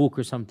in Tabuk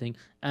or something,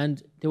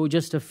 and there were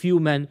just a few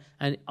men,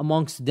 and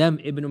amongst them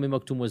Ibn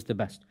Maktum was the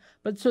best.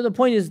 But so the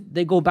point is,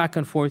 they go back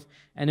and forth,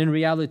 and in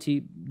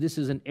reality, this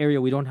is an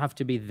area we don't have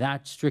to be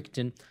that strict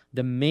in.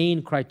 The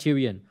main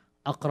criterion,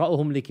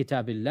 أَقْرَأُهُمْ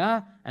لِكِتَابِ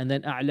اللَّهِ, and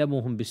then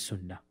أَعْلَمُهُمْ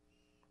بِالسُّنَّةِ.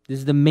 This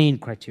is the main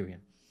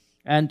criterion.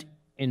 And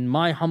in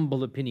my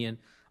humble opinion,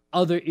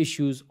 other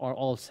issues are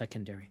all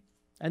secondary.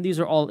 And these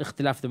are all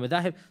ikhtilaf the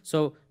madhahib.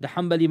 So the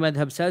Hanbali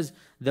madhab says,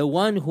 the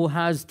one who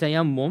has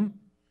tayammum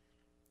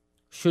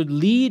should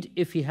lead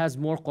if he has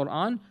more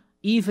Quran,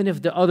 even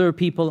if the other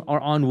people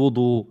are on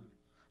wudu.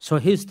 So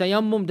his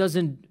tayammum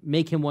doesn't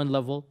make him one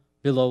level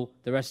below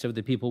the rest of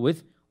the people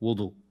with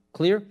wudu.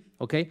 Clear?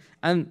 Okay?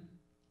 And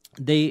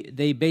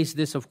they base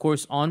this, of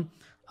course, on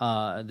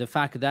the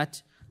fact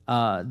that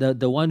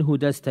the one who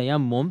does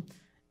tayammum,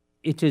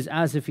 it is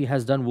as if he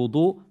has done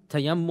wudu.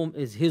 Tayammum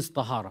is his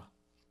tahara.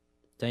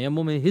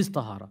 Tayammum is his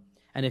tahara.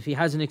 And if he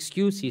has an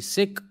excuse, he's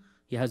sick,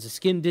 he has a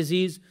skin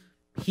disease,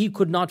 he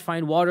could not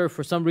find water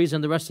for some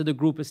reason, the rest of the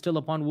group is still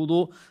upon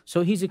wudu,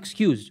 so he's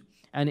excused.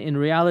 And in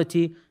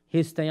reality,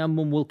 his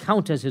tayammum will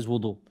count as his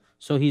wudu.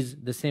 So he's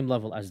the same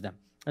level as them.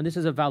 And this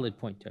is a valid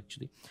point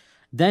actually.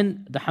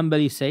 Then the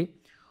Hanbali say,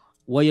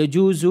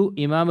 وَيَجُوزُ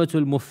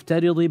إِمَامَةُ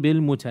الْمُفْتَرِضِ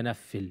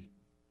بِالْمُتَنَفِّلِ.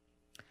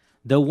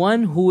 The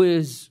one who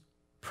is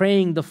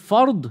praying the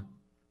fard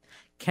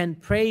can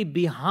pray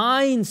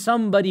behind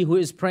somebody who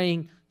is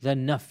praying the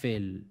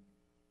nafil.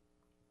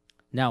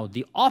 Now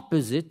the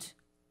opposite,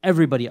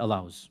 everybody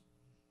allows.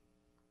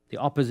 The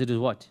opposite is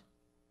what?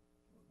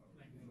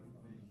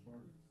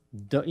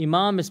 The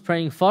imam is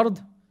praying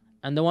fard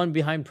and the one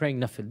behind praying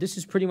nafil. This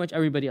is pretty much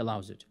everybody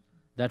allows it.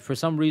 That for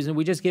some reason,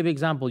 we just gave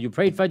example. You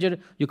prayed fajr,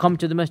 you come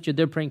to the masjid,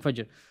 they're praying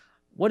fajr.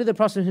 What did the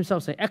Prophet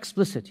himself say?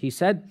 Explicit. He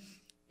said,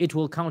 it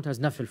will count as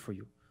nafil for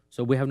you.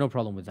 So we have no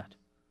problem with that.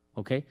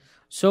 Okay?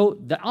 So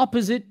the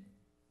opposite,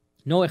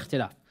 no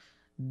ikhtilaf.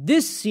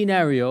 This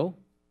scenario,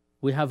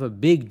 we have a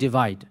big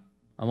divide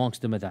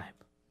amongst the madhahib.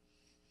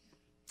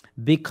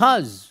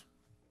 Because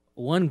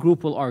one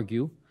group will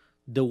argue,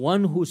 the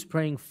one who's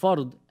praying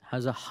fard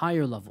has a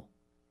higher level.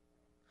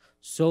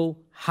 So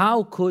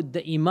how could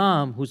the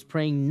imam who's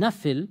praying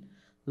nafil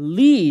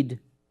lead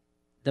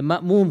the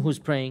ma'mum who's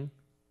praying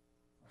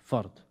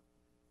fard?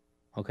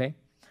 Okay?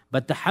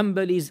 But the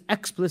Hanbalis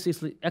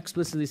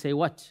explicitly say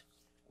what?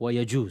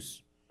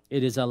 وَيَجُوز.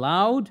 It is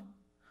allowed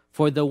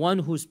for the one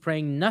who's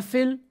praying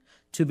nafil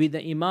to be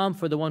the imam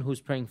for the one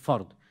who's praying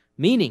fard.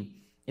 Meaning,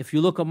 if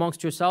you look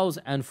amongst yourselves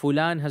and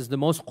fulan has the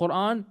most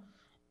Quran,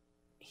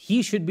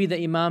 he should be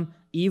the imam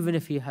even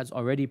if he has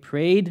already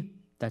prayed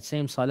that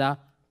same salah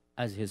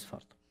as his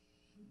fard.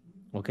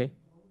 Okay?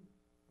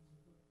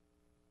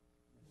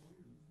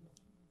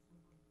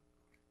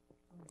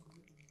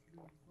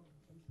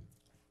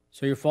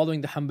 So you're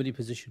following the Hanbali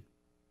position.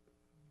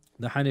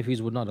 The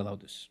Hanafis would not allow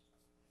this.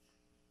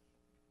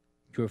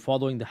 You're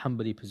following the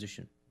Hanbali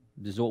position.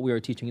 This is what we are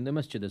teaching in the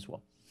masjid as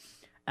well.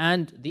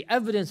 And the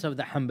evidence of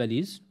the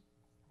Hanbalis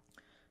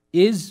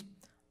is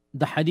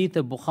the hadith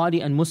of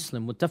Bukhari and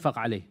Muslim, muttafaq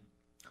alayh,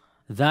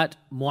 that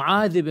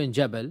Mu'adh ibn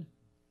Jabal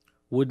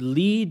would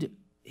lead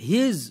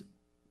his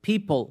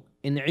people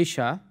in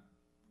Isha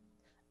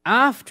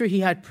after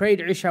he had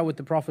prayed Isha with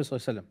the Prophet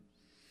ﷺ.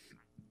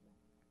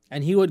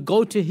 And he would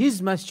go to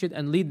his masjid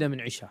and lead them in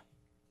Isha.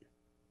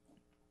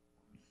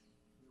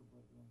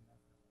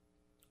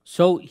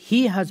 So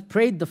he has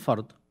prayed the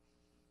fard,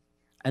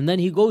 and then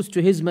he goes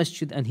to his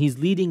masjid and he's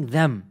leading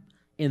them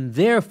in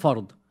their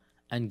fard.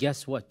 And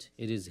guess what?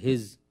 It is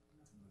his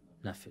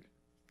nafil.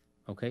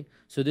 Okay?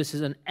 So this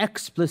is an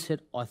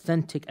explicit,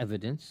 authentic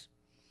evidence.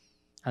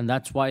 And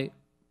that's why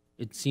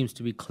it seems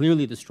to be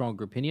clearly the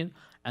stronger opinion.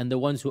 And the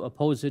ones who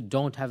oppose it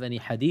don't have any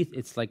hadith.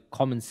 It's like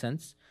common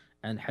sense.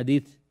 And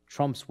hadith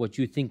trumps what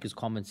you think is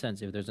common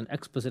sense. If there's an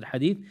explicit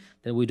hadith,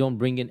 then we don't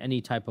bring in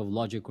any type of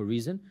logic or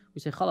reason.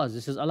 We say, khalas,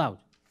 this is allowed.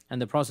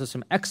 And the Prophet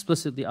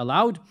explicitly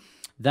allowed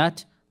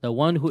that the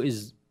one who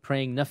is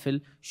praying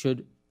nafil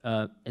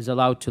is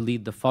allowed to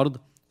lead the fard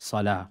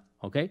salah.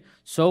 Okay?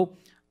 So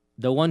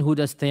the one who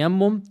does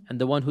tayammum and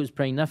the one who is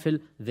praying nafil,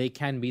 they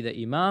can be the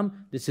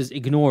imam. This is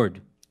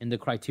ignored in the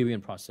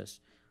criterion process.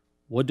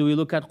 What do we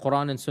look at?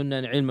 Quran and Sunnah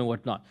and ilm and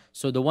whatnot.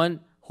 So the one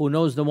who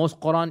knows the most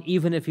Quran,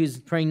 even if he's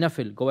praying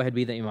nafil, go ahead,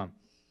 be the imam.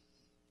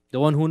 The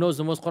one who knows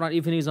the most Quran,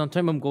 even if he's on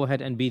tayammum, go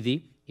ahead and be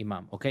the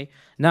imam. Okay?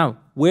 Now,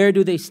 where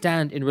do they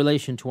stand in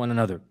relation to one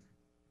another?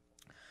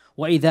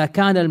 وَإِذَا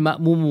كَانَ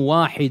الْمَأْمُومُ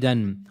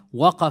وَاحِدًا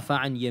وَقَفَ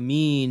عَنْ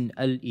يَمِينَ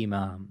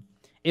الْإِمَامِ.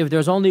 If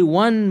there's only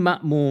one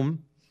ma'moom,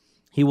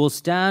 he will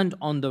stand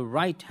on the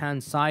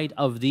right-hand side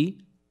of the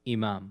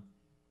imam.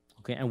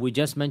 Okay, and we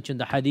just mentioned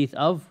the hadith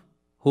of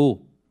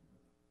who?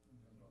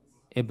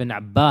 Ibn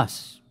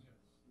Abbas.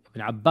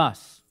 Ibn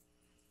Abbas.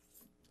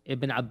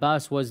 Ibn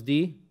Abbas was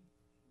the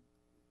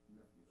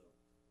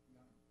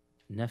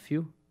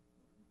nephew?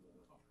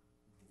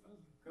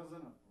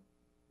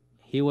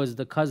 He was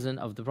the cousin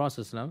of the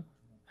Prophet ﷺ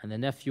and the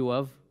nephew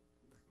of,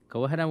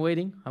 go ahead, I'm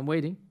waiting.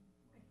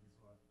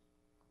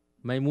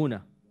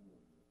 Maymuna,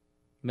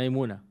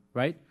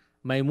 right?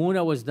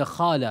 Maymuna was the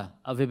khala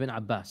of Ibn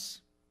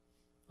Abbas.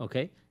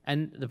 Okay?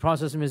 And the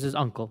Prophet ﷺ is his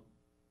uncle,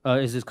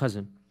 is his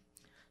cousin.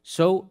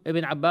 So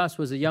Ibn Abbas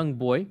was a young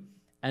boy,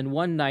 and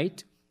one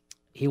night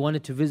he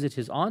wanted to visit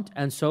his aunt,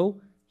 and so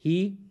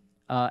he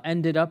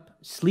ended up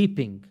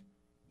sleeping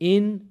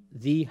in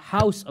the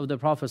house of the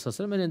Prophet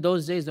ﷺ. And in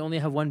those days they only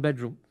have one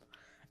bedroom.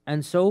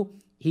 And so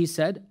he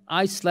said,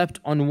 I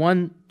slept on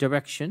one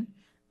direction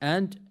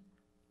and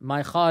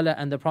my khala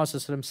and the Prophet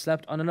ﷺ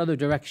slept on another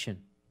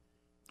direction.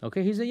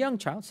 Okay, he's a young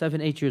child,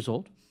 7, 8 years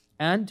old.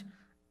 And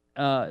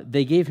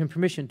they gave him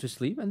permission to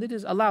sleep, and it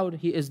is allowed.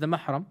 He is the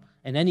mahram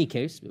in any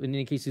case. In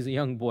any case, he's a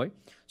young boy.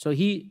 So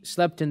he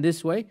slept in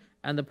this way,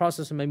 and the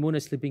Prophet ﷺ, Maymuna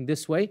is sleeping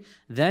this way.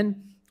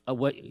 Then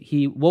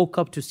he woke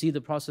up to see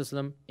the Prophet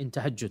ﷺ in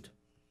tahajjud.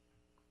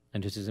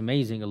 And this is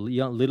amazing, a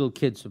young, little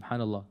kid,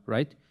 subhanAllah,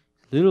 right?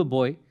 Little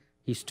boy,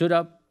 he stood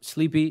up,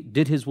 sleepy,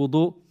 did his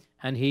wudu,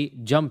 and he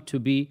jumped to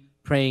be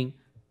praying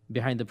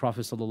behind the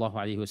Prophet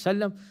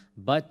ﷺ,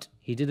 but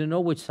he didn't know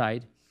which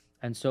side,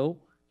 and so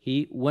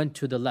he went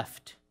to the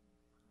left.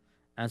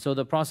 And so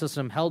the Prophet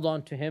ﷺ held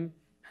on to him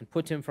and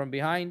put him from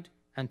behind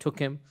and took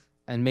him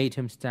and made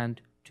him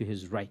stand to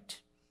his right.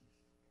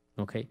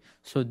 Okay,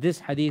 so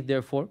this hadith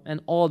therefore,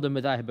 and all the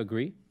madhahib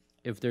agree,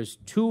 if there's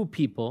two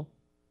people,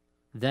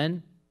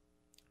 then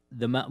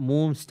the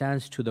ma'moom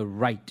stands to the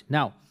right.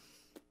 Now,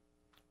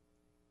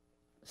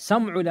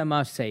 some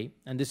ulama say,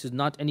 and this is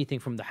not anything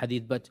from the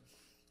hadith, but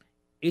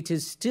it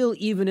is still,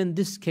 even in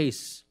this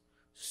case,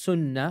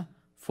 sunnah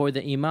for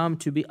the imam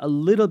to be a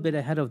little bit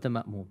ahead of the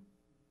ma'moom.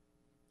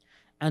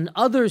 And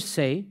others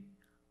say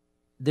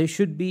they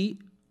should be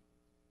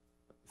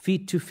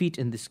feet to feet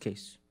in this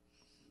case.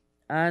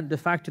 And the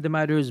fact of the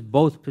matter is,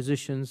 both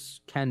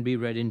positions can be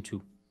read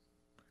into.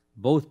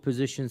 Both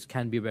positions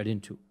can be read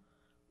into.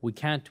 We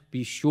can't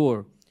be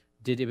sure,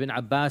 did Ibn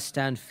Abbas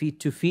stand feet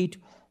to feet,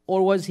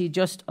 or was he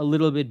just a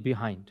little bit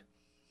behind?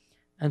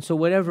 And so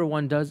whatever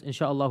one does,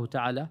 insha'Allah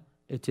ta'ala,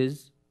 it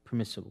is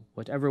permissible.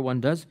 Whatever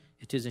one does,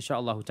 it is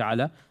insha'Allah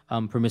ta'ala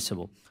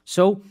permissible.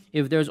 So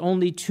if there's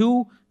only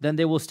two, then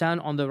they will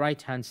stand on the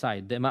right-hand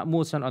side. The ma'mum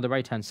will stand on the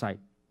right-hand side.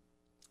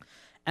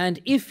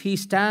 And if he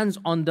stands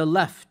on the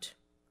left,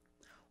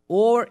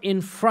 or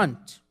in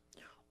front,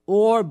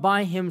 or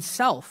by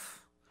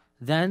himself,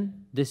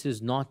 then this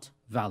is not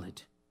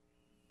valid.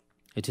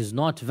 It is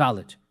not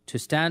valid to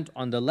stand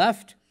on the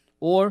left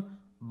or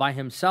by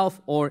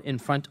himself or in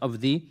front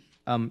of the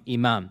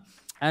imam.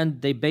 And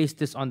they based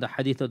this on the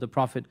hadith of the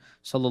Prophet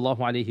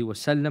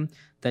ﷺ,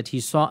 that he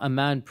saw a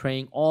man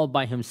praying all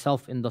by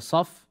himself in the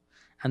saf,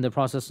 and the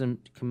Prophet ﷺ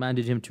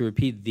commanded him to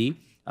repeat the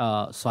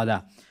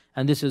salah.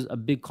 And this is a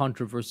big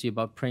controversy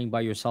about praying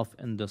by yourself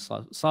in the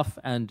saf,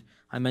 and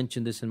I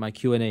mentioned this in my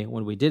Q&A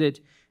when we did it.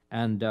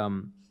 And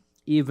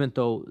even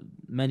though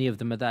many of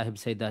the madhahib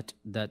say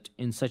that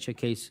in such a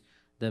case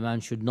the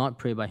man should not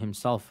pray by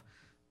himself,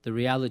 the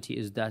reality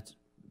is that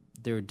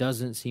there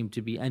doesn't seem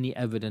to be any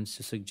evidence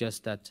to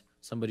suggest that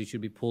somebody should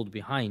be pulled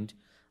behind,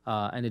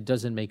 and it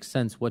doesn't make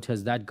sense. What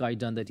has that guy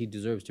done that he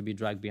deserves to be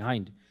dragged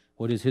behind?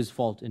 What is his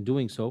fault in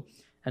doing so?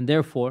 And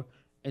therefore,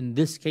 in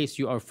this case,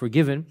 you are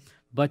forgiven,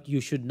 but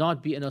you should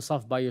not be in a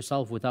saf by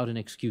yourself without an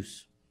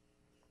excuse.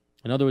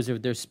 In other words,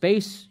 if there's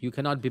space, you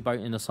cannot be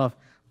in a saf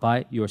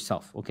by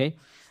yourself, okay?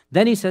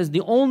 Then he says,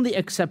 the only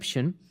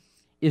exception,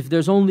 if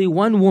there's only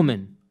one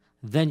woman,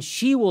 then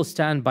she will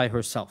stand by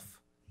herself.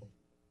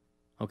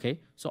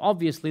 Okay, so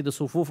obviously the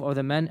sufuf of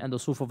the men and the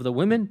sufuf of the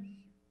women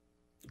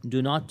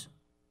do not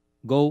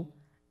go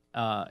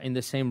in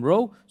the same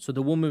row, so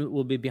the woman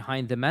will be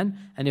behind the men,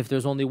 and if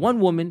there's only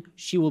one woman,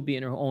 she will be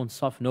in her own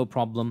saf, no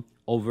problem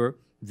over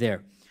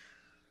there.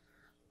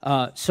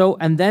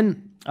 And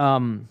then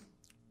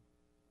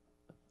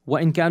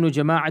وإن كانوا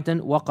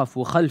جماعة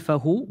وقفوا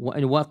خلفه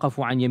وإن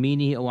وقفوا عن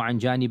يمينه أو عن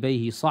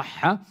جانبيه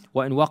صح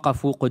وإن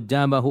وقفوا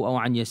قدامه أو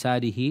عن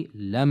يساره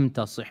لم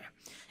تصح.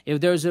 If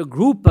there's a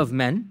group of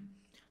men,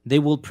 they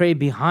will pray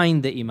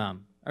behind the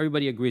imam.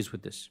 Everybody agrees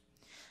with this.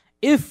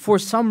 If for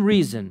some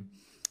reason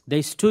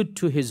they stood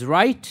to his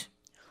right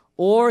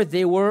or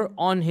they were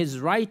on his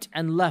right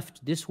and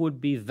left, this would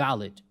be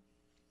valid.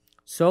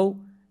 So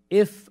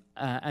if,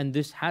 and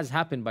this has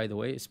happened by the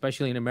way,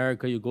 especially in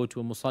America, you go to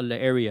a musalla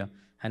area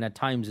and at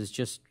times it's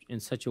just in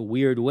such a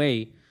weird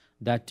way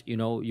that, you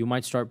know, you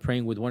might start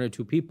praying with one or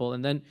two people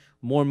and then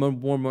more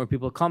and more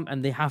people come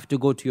and they have to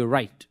go to your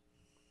right.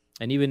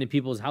 And even in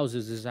people's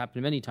houses, this has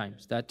happened many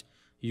times.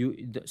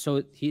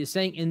 So he is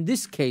saying in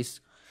this case,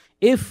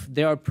 if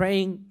they are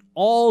praying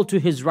all to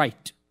his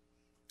right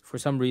for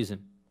some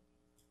reason,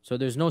 so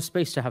there's no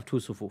space to have two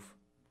sufuf,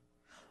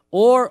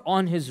 or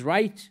on his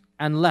right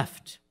and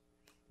left,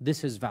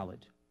 this is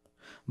valid.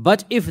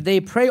 But if they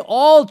pray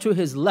all to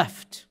his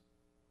left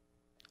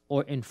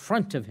or in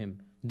front of him,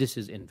 this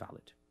is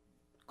invalid.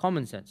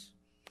 Common sense,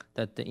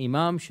 that the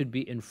imam should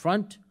be in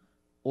front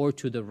or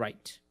to the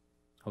right.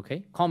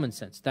 Okay, common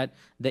sense, that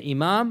the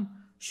imam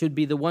should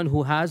be the one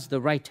who has the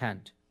right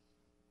hand.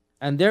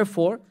 And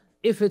therefore,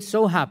 if it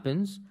so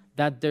happens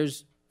that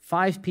there's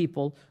 5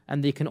 people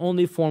and they can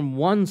only form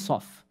one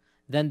saf,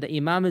 then the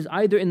imam is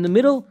either in the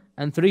middle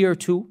and 3 or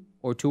 2,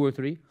 or 2 or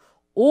 3,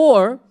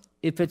 or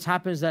if it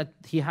happens that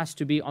he has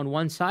to be on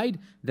one side,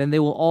 then they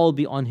will all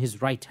be on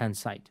his right hand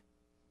side.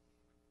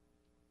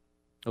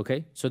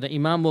 Okay, so the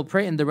imam will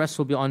pray and the rest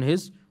will be on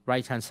his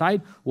right hand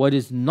side. What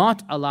is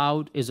not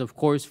allowed is, of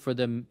course, for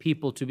the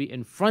people to be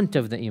in front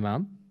of the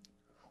imam,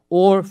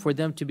 or for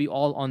them to be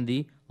all on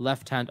the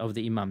left hand of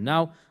the imam.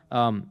 Now,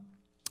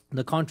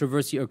 the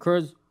controversy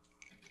occurs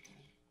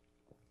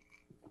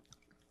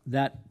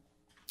that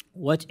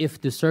what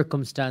if the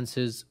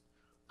circumstances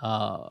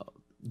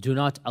do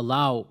not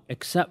allow,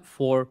 except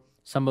for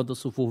some of the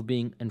sufuf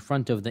being in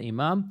front of the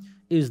imam,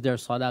 is their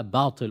salah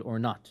batil or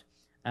not?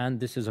 And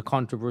this is a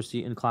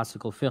controversy in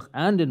classical fiqh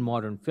and in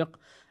modern fiqh.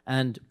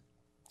 And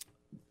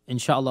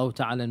inshallah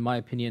ta'ala, in my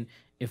opinion,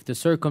 if the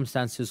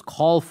circumstances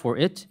call for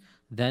it,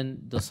 then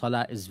the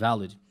salah is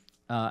valid.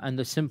 And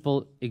the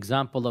simple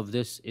example of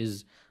this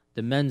is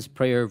the men's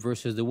prayer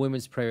versus the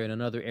women's prayer in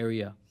another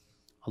area.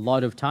 A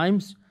lot of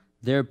times,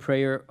 their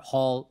prayer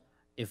hall,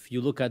 if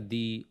you look at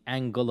the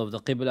angle of the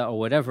qibla or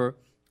whatever,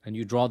 and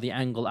you draw the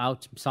angle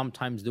out,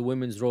 sometimes the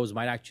women's rows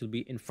might actually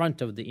be in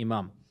front of the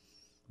imam,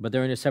 but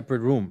they're in a separate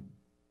room.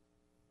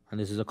 And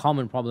this is a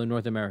common problem in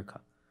North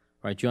America,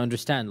 right? You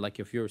understand, like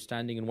if you're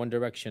standing in one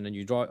direction and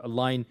you draw a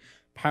line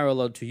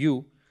parallel to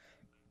you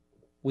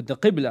with the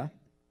qibla,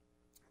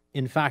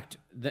 in fact,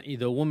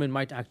 the woman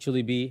might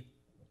actually be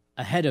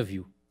ahead of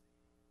you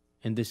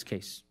in this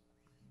case.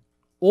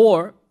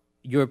 Or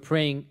you're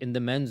praying in the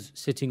men's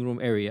sitting room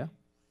area,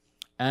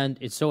 and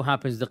it so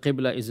happens the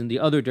qibla is in the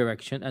other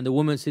direction, and the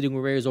woman's sitting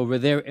room area is over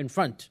there in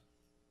front.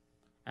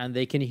 And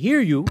they can hear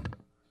you.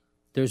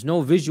 There's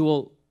no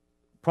visual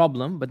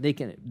problem, but they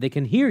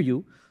can hear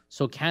you.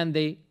 So can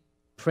they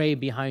pray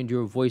behind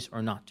your voice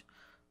or not?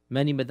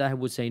 Many madhahib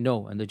would say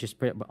no, and they just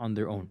pray on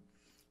their own.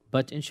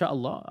 But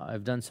inshallah,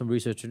 I've done some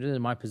research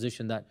in my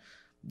position that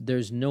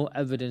there's no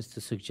evidence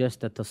to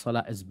suggest that the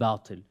salah is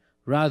batil.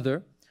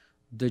 Rather,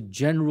 the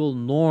general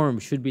norm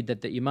should be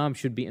that the imam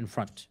should be in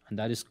front, and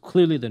that is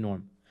clearly the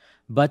norm.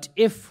 But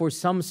if for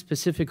some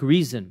specific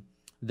reason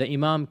the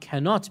imam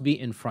cannot be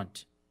in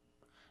front,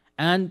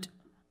 and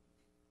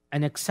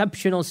an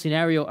exceptional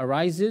scenario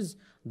arises,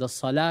 the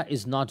salah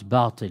is not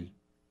batil.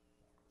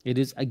 It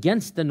is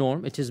against the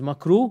norm, it is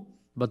makruh,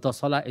 but the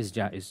salah is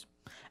jaiz.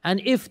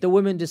 And if the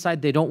women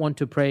decide they don't want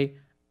to pray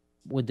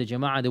with the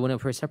jama'ah, they want to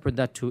pray separate,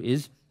 that too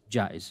is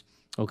jaiz.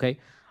 Okay?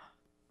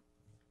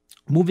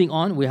 Moving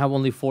on, we have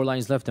only 4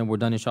 lines left and we're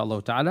done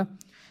inshallah ta'ala.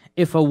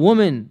 If a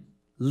woman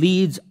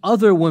leads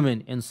other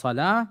women in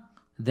salah,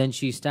 then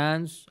she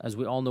stands, as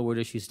we all know, where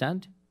does she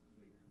stand?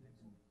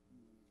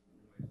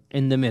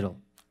 In the middle.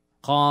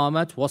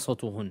 قامت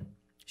وسطهن.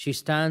 She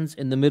stands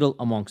in the middle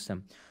amongst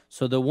them.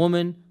 So the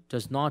woman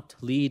does not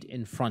lead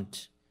in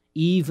front.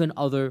 Even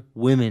other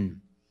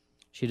women,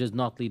 she does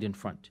not lead in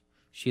front.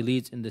 She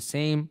leads in the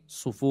same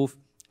sufuf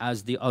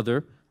as the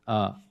other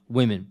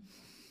women.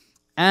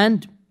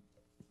 And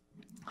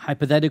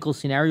hypothetical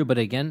scenario, but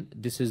again,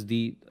 this is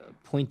the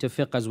point of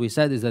fiqh, as we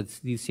said, is that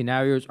these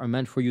scenarios are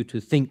meant for you to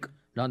think,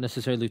 not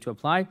necessarily to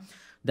apply.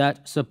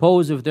 That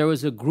suppose if there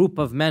was a group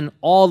of men,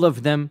 all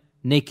of them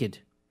naked,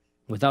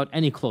 without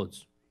any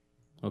clothes,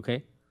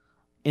 okay?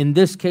 In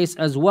this case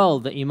as well,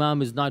 the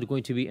imam is not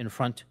going to be in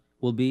front,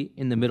 will be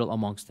in the middle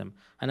amongst them.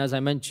 And as I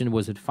mentioned,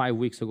 was it 4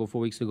 weeks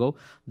ago,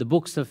 the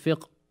books of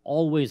fiqh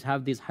always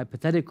have these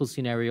hypothetical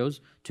scenarios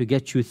to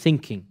get you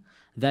thinking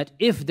that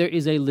if there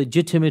is a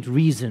legitimate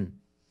reason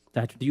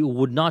that you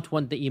would not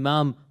want the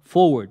imam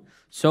forward.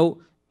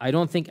 So I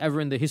don't think ever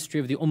in the history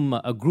of the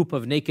ummah a group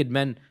of naked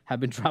men have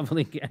been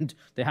traveling and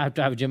they have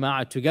to have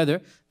jama'ah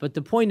together. But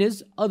the point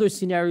is, other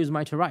scenarios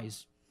might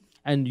arise.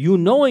 And you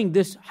knowing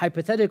this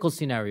hypothetical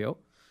scenario,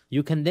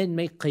 you can then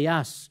make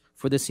qiyas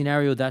for the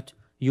scenario that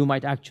you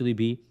might actually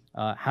be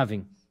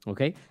having.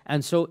 Okay?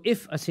 And so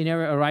if a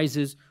scenario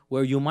arises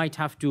where you might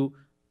have to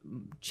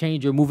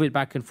change or move it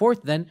back and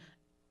forth, then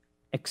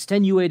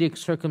extenuating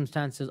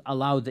circumstances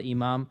allow the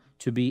imam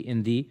to be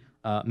in the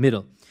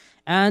middle.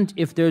 And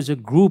if there's a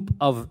group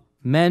of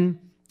men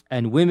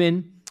and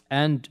women,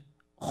 and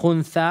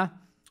khuntha.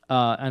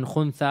 And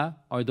khuntha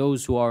are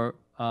those who are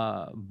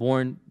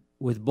born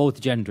with both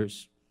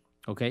genders.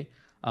 Okay,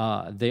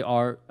 they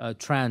are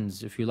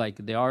trans, if you like.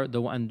 They are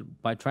the one.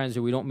 By trans,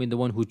 we don't mean the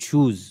one who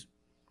choose,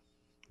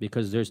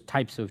 because there's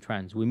types of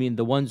trans. We mean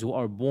the ones who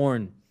are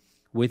born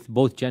with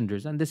both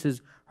genders, and this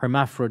is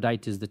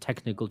hermaphrodite is the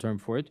technical term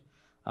for it.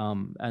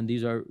 And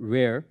these are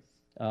rare,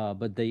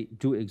 but they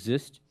do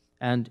exist.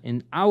 And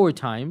in our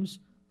times,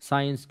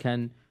 science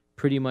can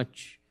pretty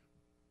much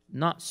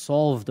not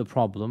solve the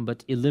problem,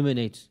 but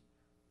eliminate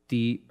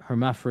the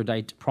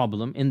hermaphrodite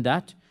problem, in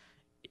that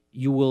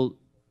you will,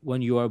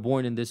 when you are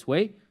born in this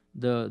way,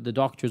 the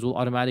doctors will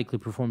automatically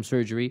perform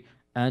surgery,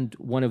 and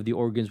one of the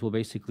organs will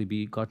basically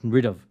be gotten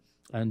rid of,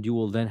 and you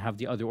will then have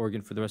the other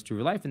organ for the rest of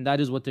your life. And that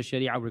is what the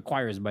Sharia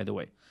requires, by the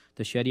way.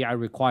 The Sharia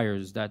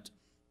requires that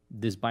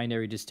this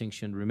binary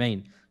distinction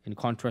remain, in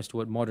contrast to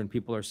what modern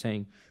people are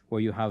saying,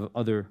 where you have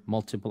other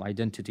multiple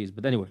identities.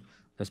 But anyway,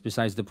 that's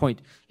besides the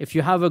point. If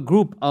you have a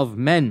group of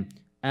men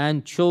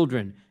and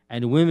children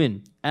and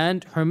women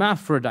and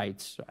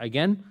hermaphrodites,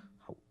 again,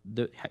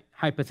 the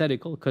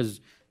hypothetical, because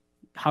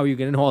how are you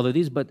going to know all of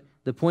these? But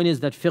the point is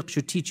that fiqh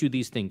should teach you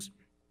these things.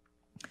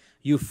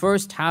 You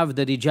first have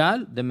the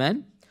rijal, the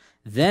men,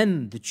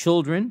 then the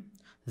children,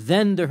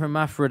 then the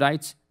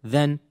hermaphrodites,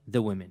 then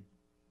the women.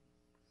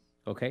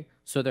 Okay,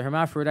 so the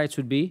hermaphrodites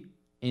would be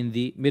in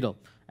the middle.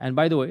 And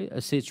by the way,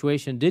 a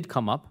situation did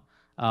come up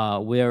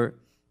where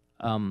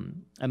a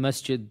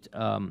masjid,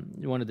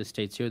 in one of the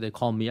states here, they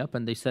called me up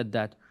and they said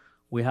that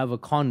we have a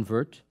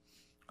convert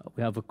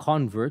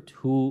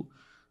who,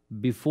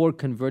 before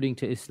converting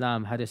to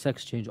Islam, had a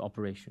sex change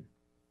operation.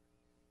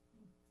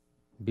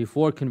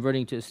 Before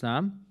converting to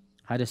Islam,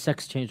 had a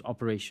sex change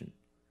operation.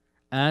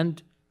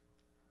 And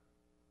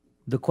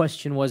the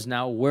question was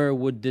now, where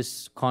would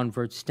this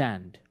convert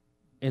stand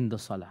in the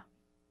salah?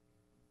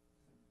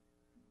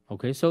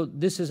 Okay, so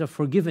this is a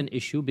forgiven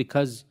issue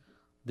because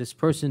this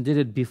person did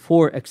it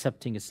before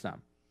accepting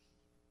Islam.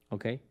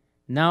 Okay,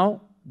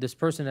 now this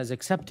person has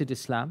accepted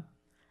Islam,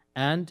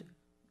 and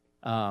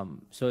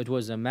so it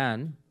was a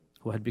man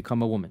who had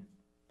become a woman.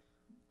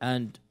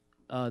 And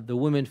the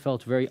women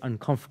felt very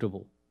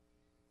uncomfortable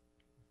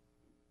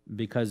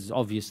because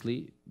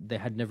obviously they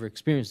had never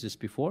experienced this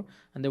before,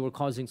 and they were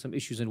causing some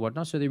issues and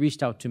whatnot. So they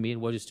reached out to me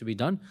and what is to be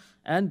done.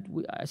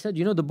 And I said,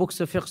 the books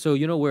of fiqh, so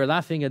we're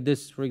laughing at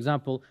this, for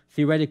example,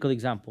 theoretical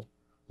example.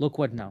 Look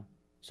what now.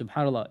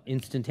 SubhanAllah,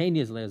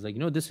 instantaneously I was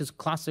like, this is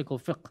classical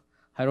fiqh.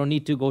 I don't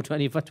need to go to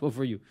any fatwa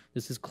for you.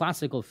 This is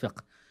classical fiqh.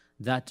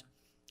 That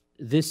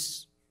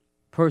this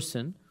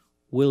person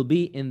will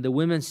be in the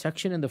women's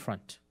section in the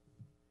front,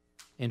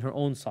 in her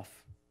own saf.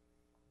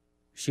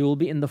 She will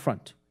be in the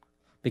front,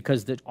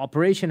 because the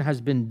operation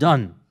has been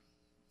done.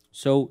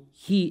 So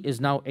he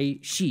is now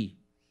a she.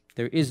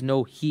 There is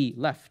no he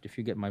left, if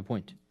you get my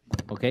point.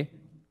 Okay?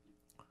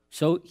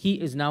 So he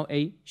is now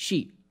a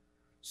she.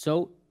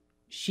 So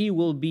she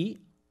will be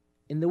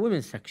in the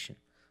women's section.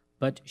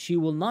 But she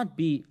will not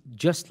be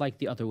just like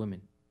the other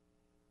women.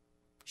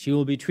 She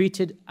will be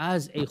treated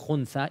as a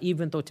khuntha,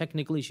 even though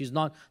technically she's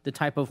not the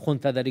type of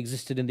khuntha that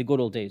existed in the good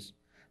old days.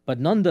 But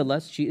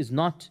nonetheless, she is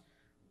not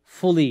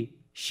fully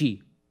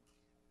she.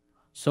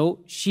 So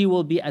she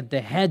will be at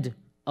the head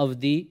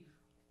of the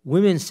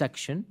women's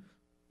section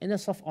in a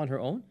saf on her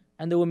own,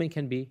 and the women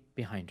can be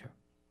behind her.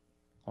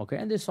 Okay,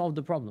 and they solve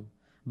the problem.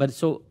 But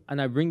so,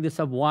 and I bring this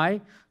up,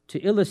 why? To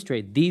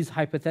illustrate these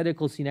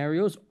hypothetical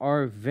scenarios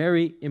are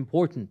very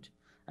important.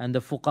 And the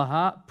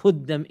fuqaha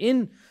put them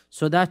in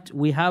so that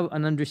we have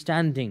an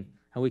understanding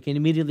and we can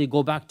immediately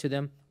go back to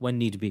them when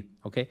need be.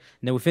 Okay,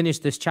 now we finish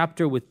this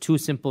chapter with two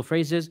simple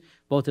phrases,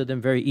 both of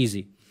them very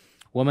easy.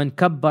 ومن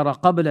كبر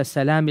قبل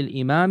سلام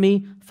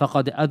الإمام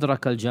فقد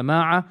أدرك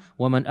الجماعة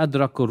ومن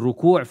أدرك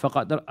الركوع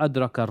فقد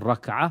أدرك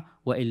الركعة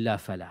وإلا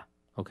فلا.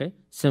 Okay,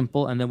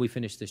 simple, and then we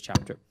finish this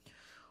chapter.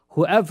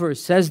 Whoever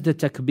says the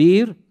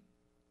takbir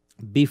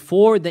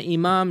before the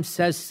imam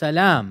says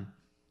salam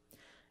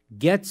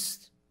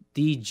gets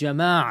the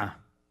jama'ah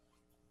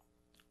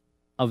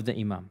of the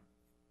imam.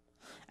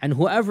 And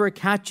whoever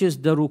catches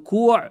the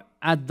ruku'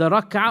 at the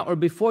rak'ah or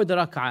before the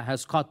rak'ah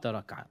has caught the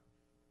rak'ah.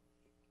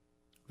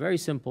 Very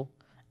simple.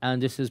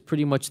 And this is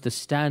pretty much the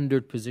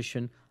standard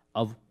position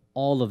of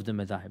all of the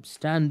madhahib.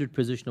 Standard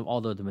position of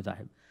all of the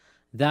madhahib.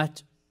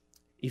 That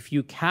if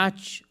you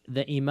catch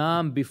the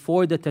imam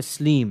before the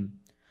taslim,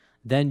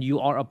 then you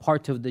are a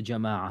part of the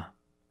jama'ah.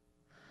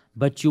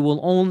 But you will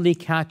only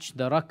catch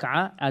the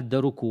rak'ah at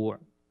the ruku'.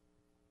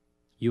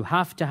 You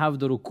have to have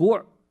the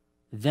ruku',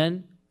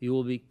 then you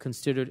will be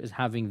considered as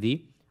having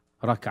the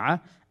rak'ah.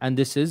 And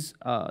this is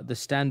the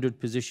standard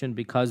position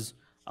because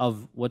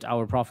of what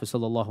our Prophet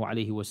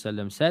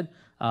ﷺ said,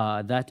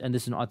 that, and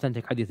this is an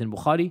authentic hadith in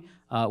Bukhari,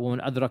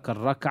 وَمَنْ أَدْرَكَ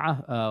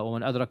الرَّكْعَةِ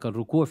وَمَنْ أَدْرَكَ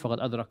الرُّكُوعَ فَقَدْ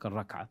أَدْرَكَ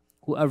الرَّكْعَةِ.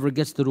 Whoever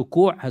gets the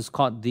ruku' has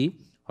caught the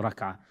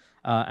rak'ah.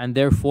 And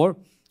therefore,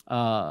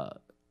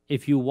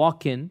 if you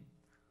walk in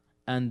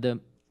and the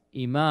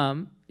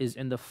imam is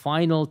in the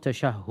final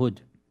tashahhud,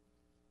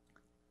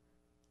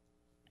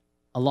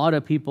 a lot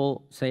of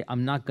people say,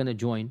 I'm not going to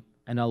join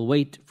and I'll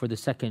wait for the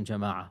second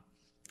jama'ah.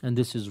 And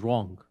this is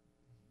wrong.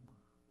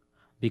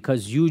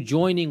 Because you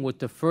joining with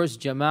the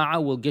first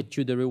jama'ah will get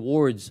you the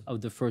rewards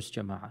of the first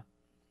jama'ah.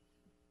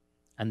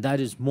 And that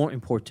is more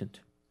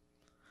important.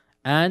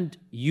 And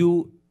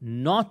you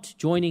not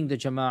joining the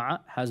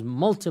jama'ah has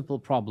multiple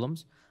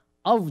problems.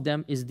 Of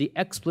them is the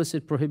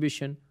explicit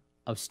prohibition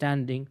of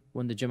standing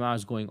when the jama'ah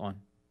is going on.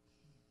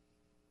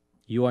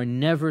 You are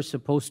never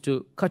supposed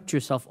to cut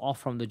yourself off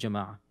from the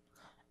jama'ah.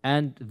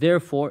 And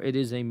therefore it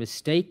is a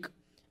mistake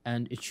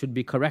and it should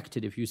be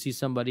corrected. If you see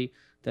somebody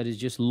that is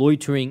just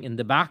loitering in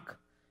the back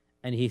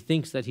and he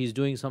thinks that he's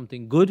doing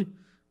something good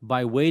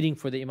by waiting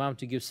for the imam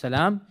to give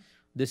salam,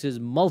 this is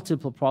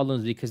multiple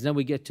problems, because then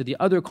we get to the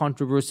other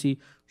controversy: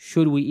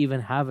 should we even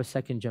have a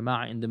second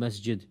jama'ah in the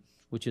masjid,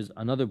 which is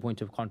another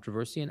point of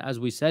controversy. And as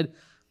we said,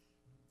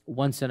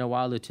 once in a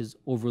while it is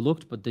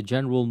overlooked, but the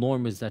general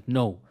norm is that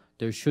no,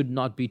 there should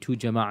not be two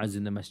jama'ahs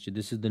in the masjid.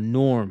 This is the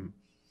norm,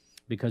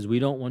 because we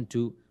don't want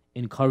to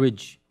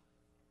encourage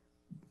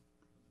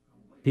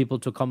people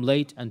to come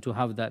late and to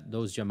have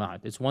those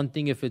jama'at. It's one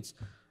thing if it's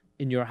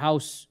in your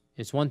house,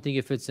 it's one thing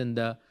if it's in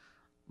the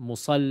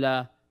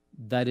musalla,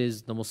 that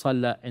is the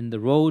musalla in the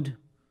road.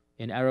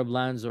 In Arab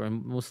lands or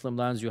in Muslim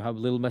lands, you have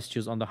little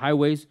masjids on the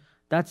highways.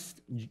 That's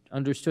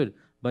understood.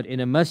 But in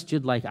a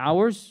masjid like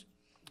ours,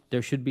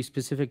 there should be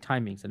specific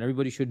timings and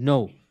everybody should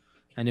know.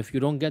 And if you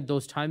don't get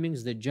those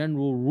timings, the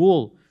general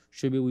rule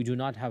should be we do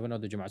not have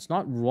another jama'ah. It's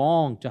not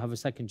wrong to have a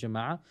second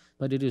jama'ah,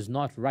 but it is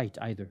not right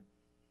either.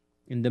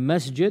 In the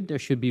masjid, there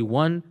should be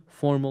one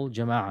formal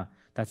jama'ah.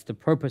 That's the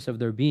purpose of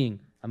there being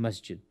a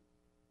masjid.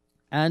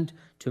 And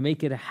to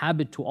make it a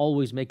habit to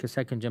always make a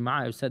second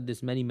jama'ah, I've said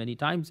this many, many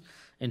times.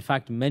 In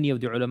fact, many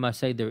of the ulama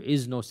say there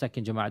is no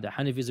second jama'ah. The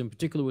Hanafis in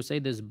particular would say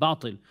there's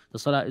batil. The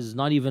salah is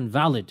not even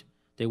valid.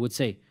 They would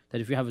say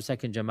that if you have a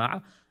second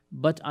jama'ah.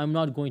 But I'm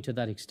not going to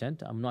that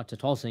extent. I'm not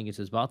at all saying it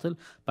is batil.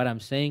 But I'm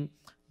saying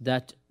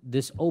that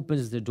this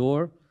opens the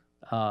door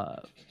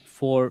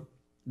for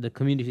the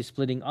community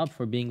splitting up,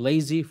 for being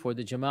lazy, for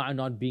the jama'ah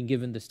not being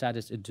given the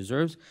status it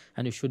deserves,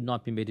 and it should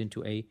not be made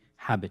into a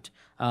habit.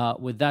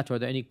 With that, are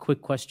there any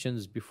quick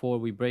questions before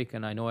we break?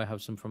 And I know I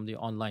have some from the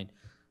online.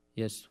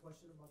 Yes?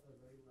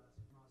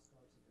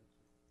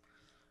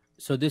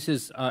 So this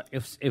is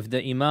if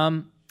the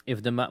imam,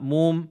 if the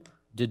ma'moom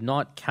did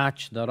not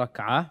catch the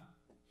rak'ah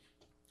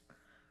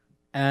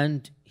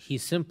and he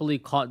simply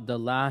caught the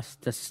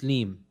last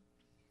taslim.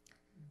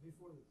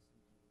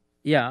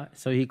 Yeah,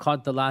 so he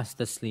caught the last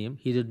taslim.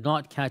 He did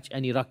not catch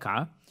any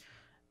rak'ah.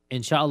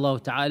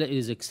 Insha'Allah ta'ala, it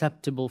is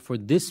acceptable for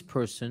this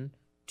person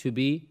to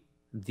be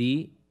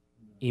the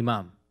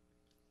imam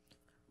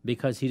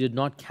because he did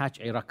not catch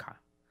a rak'ah.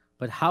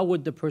 But how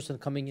would the person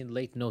coming in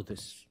late know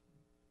this?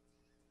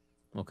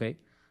 Okay.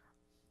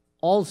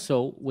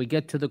 Also, we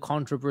get to the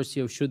controversy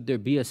of should there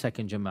be a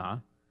second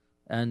jama'ah,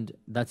 and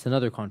that's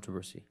another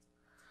controversy.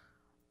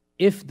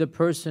 If the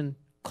person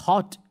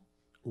caught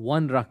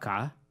one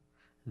rak'ah,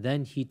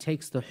 then he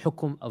takes the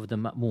hukum of the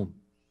ma'moom.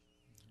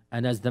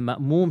 And as the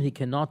ma'moom, he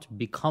cannot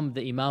become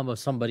the imam of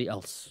somebody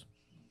else.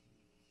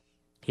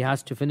 He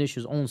has to finish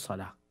his own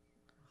salah.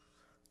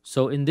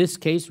 So in this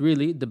case,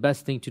 really, the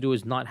best thing to do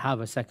is not have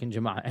a second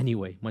jama'ah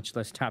anyway, much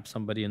less tap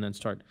somebody and then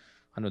start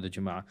another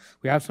jama'ah.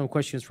 We have some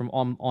questions from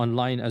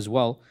online as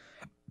well.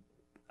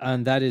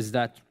 And that is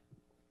that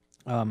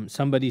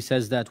somebody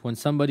says that when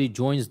somebody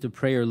joins the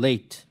prayer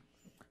late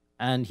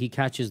and he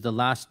catches the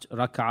last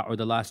rak'ah or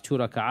the last two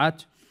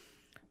rak'at,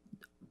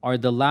 are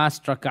the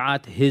last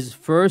rak'at his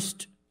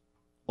first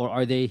or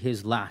are they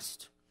his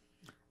last?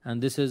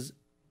 And this is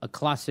a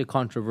classic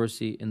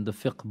controversy in the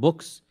fiqh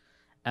books,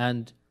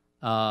 and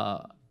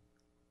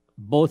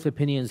both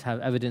opinions have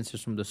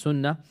evidences from the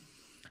sunnah.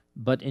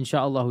 But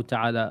insha'Allah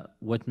ta'ala,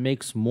 what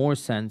makes more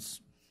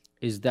sense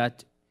is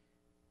that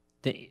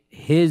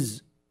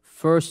his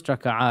first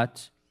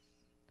rak'at,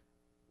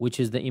 which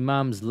is the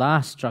imam's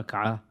last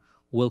rak'ah,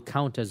 will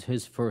count as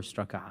his first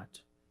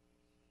rak'at.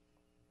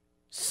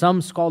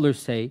 Some scholars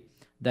say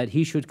that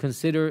he should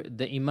consider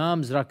the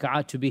imam's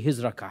rak'ah to be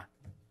his rak'ah.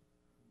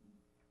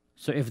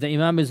 So if the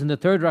imam is in the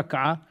third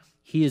rak'ah,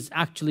 he is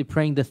actually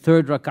praying the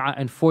third rak'ah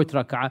and fourth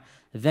rak'ah,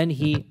 then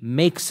he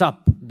makes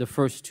up the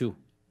first two.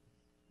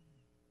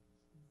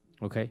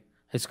 Okay?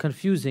 It's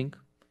confusing,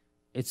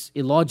 it's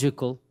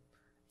illogical,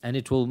 and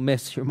it will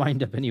mess your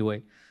mind up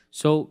anyway.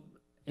 So,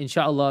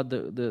 inshallah,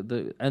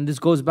 and this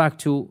goes back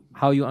to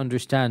how you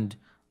understand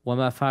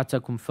وَمَا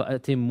فَاتَكُمْ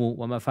فَأَتِمُّوا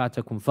وَمَا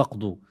فَاتَكُمْ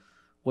فَقْدُوا.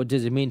 What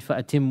does it mean,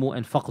 فَأَتِمُّوا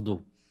and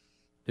فَقْدُوا?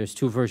 There's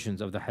two versions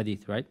of the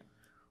hadith, right?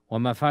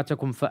 وَمَا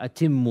فَاتَكُمْ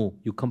فَأَتِمُّوا,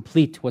 you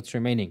complete what's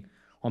remaining.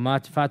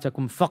 وَمَا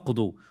فَاتَكُمْ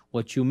فَقْدُوا,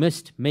 what you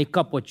missed, make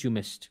up what you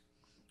missed.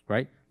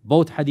 Right?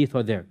 Both hadith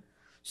are there.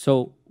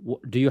 So,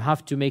 do you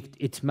have to make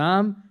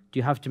itmam? Do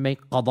you have to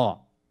make qada?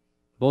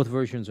 Both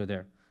versions are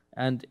there.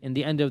 And in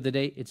the end of the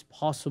day, it's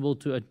possible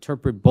to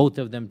interpret both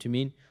of them to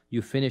mean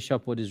you finish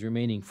up what is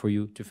remaining for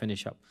you to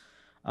finish up.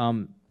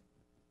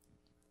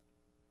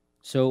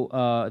 So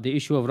the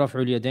issue of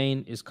Raf'ul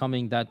Yadayn is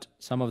coming, that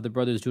some of the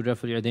brothers do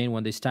Raf'ul Yadayn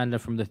when they stand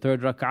up from the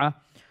third rak'ah.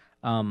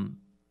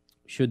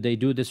 should they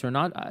do this or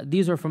not?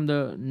 These are from the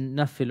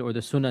nafil or the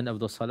sunan of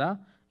the salah.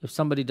 If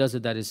somebody does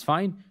it, that is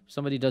fine. If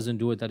somebody doesn't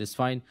do it, that is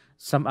fine.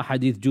 Some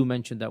ahadith do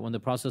mention that when the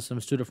Prophet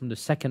stood up from the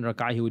second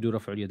rak'ah, he would do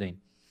raf'ul yadayn.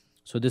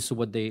 So this is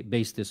what they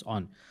base this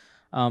on.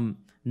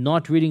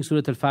 Not reading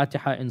Surah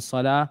Al-Fatiha in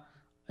salah,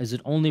 is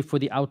it only for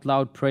the out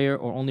loud prayer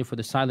or only for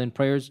the silent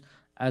prayers?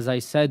 As I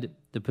said,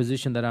 the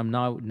position that I'm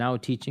now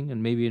teaching,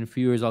 and maybe in a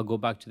few years I'll go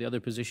back to the other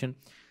position.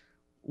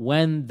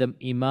 When the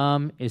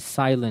Imam is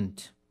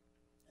silent,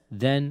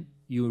 then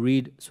you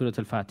read Surah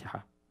Al-Fatiha.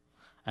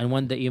 And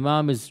when the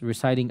Imam is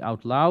reciting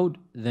out loud,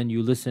 then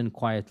you listen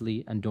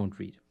quietly and don't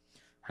read.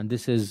 And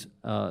this is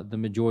the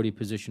majority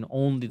position.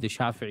 Only the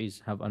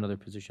Shafi'is have another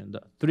position.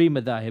 The three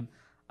madhahib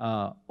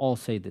all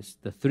say this.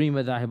 The three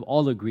madhahib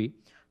all agree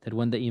that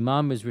when the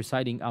Imam is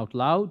reciting out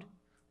loud,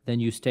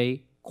 then you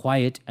stay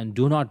quiet and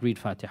do not read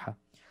Fatiha.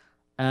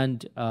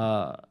 And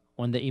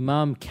when the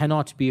Imam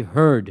cannot be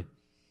heard,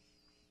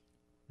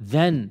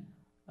 then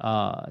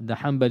the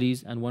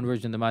Hanbalis and one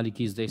version the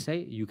Malikis, they say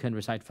you can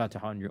recite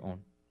Fatiha on your own.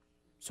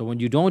 So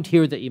when you don't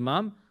hear the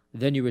Imam,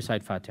 then you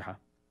recite Fatiha.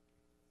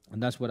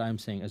 And that's what I'm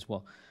saying as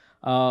well.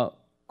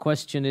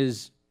 Question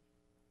is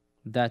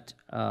that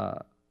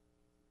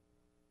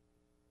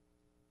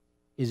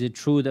is it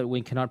true that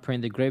we cannot pray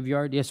in the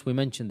graveyard? Yes, we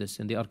mentioned this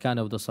in the arkan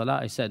of the salah.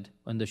 I said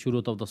in the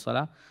shurut of the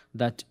salah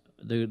that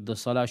the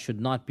salah should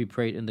not be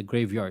prayed in the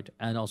graveyard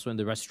and also in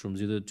the restrooms.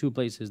 These are the two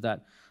places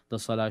that the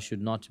salah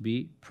should not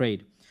be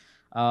prayed.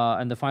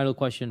 And the final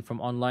question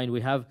from online,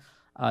 we have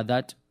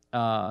that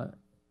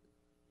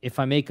if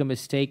I make a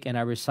mistake and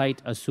I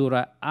recite a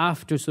surah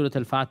after Surah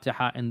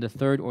Al-Fatiha in the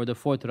third or the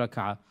fourth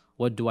rak'ah,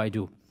 what do I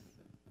do?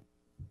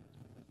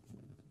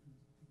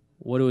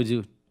 What do we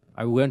do?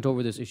 I went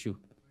over this issue.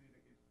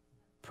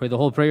 Pray the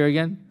whole prayer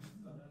again?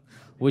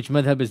 Which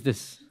madhab is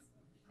this?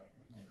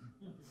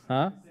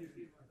 Huh?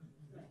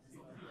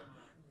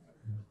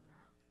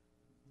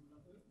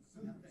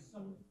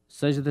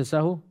 Sajdat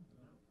al-Sahu?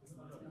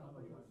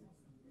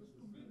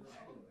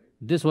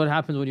 This is what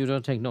happens when you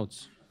don't take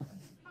notes.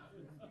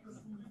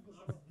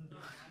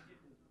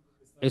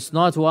 It's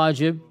not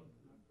wajib.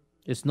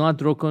 It's not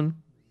rukun.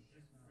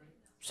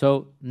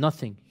 So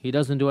nothing. He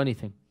doesn't do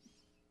anything.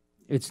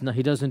 He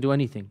doesn't do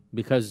anything.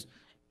 Because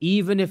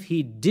even if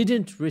he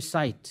didn't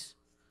recite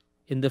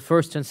in the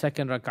first and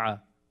second rak'ah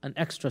an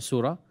extra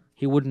surah,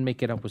 he wouldn't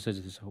make it up with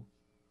sajdat al-Sahu.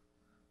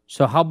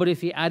 So how about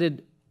if he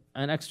added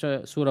an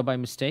extra surah by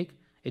mistake?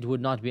 It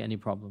would not be any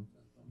problem.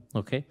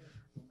 Okay?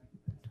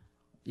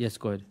 Yes,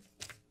 go ahead.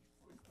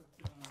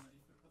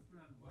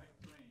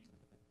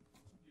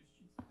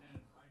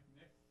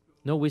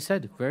 No, we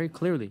said very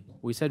clearly.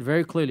 We said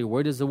very clearly,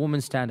 where does the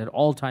woman stand at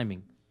all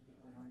timing?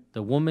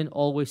 The woman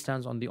always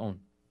stands on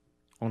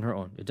her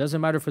own. It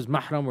doesn't matter if it's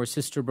mahram or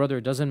sister, brother,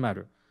 it doesn't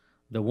matter.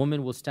 The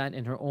woman will stand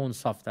in her own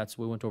saf. That's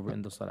what we went over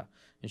in the salah.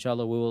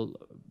 Inshallah, we will,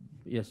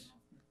 yes.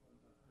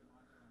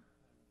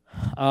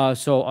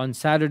 So on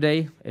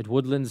Saturday at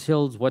Woodlands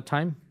Hills, what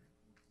time?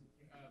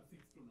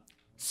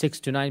 6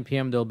 to 9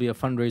 p.m. There'll be a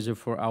fundraiser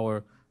for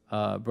our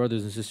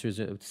brothers and sisters,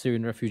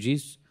 Syrian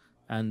refugees.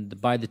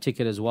 And buy the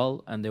ticket as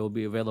well, and they will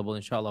be available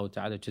inshallah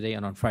ta'ala today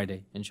and on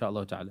Friday,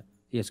 inshallah ta'ala.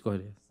 Yes, go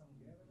ahead.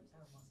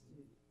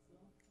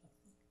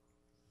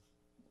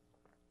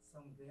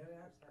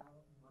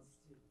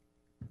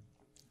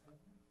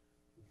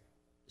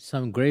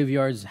 Some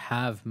graveyards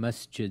have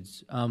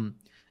masjids.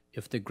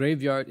 If the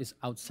graveyard is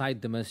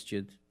outside the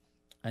masjid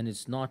and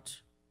it's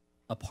not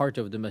a part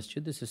of the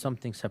masjid, this is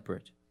something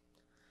separate.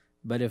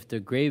 But if the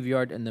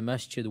graveyard and the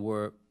masjid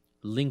were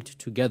linked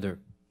together,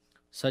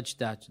 such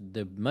that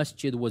the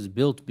masjid was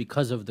built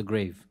because of the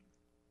grave,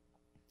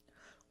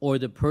 or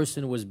the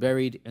person was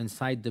buried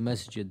inside the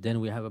masjid, then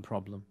we have a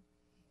problem.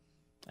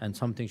 And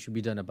something should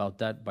be done about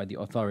that by the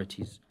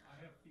authorities.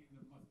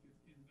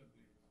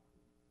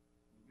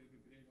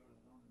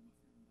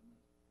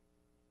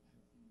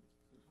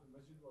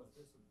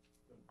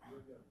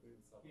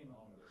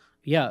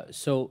 Yeah,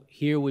 so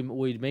here we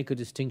make a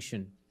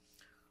distinction.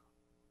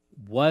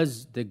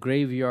 Was the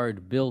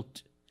graveyard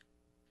built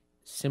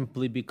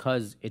simply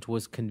because it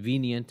was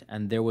convenient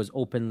and there was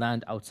open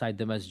land outside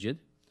the masjid,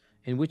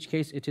 in which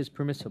case it is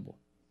permissible?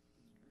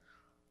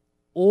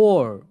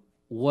 Or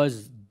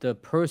was the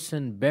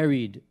person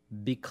buried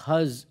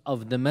because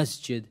of the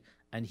masjid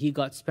and he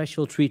got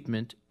special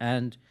treatment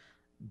and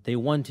they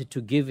wanted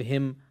to give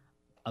him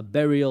a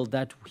burial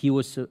that he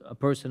was a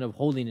person of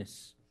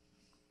holiness?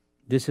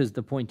 This is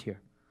the point here.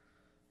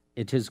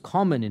 It is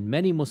common in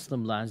many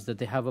Muslim lands that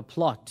they have a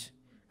plot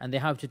and they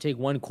have to take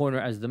one corner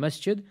as the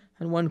masjid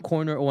and one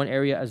corner or one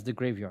area as the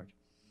graveyard.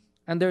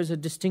 And there's a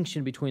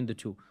distinction between the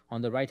two.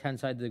 On the right-hand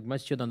side, the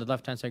masjid, on the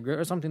left-hand side,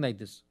 or something like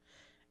this.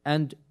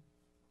 And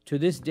to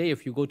this day,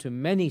 if you go to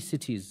many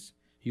cities,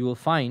 you will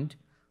find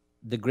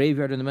the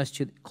graveyard and the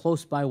masjid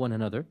close by one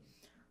another,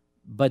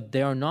 but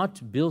they are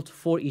not built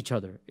for each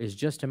other. It's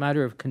just a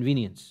matter of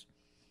convenience.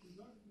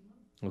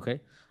 Okay?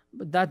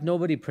 But that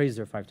nobody prays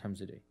there 5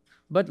 times a day.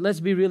 But let's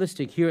be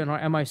realistic here in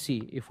our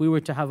MIC. If we were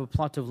to have a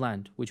plot of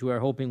land, which we are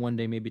hoping one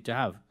day maybe to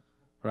have,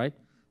 right?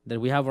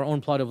 That we have our own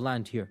plot of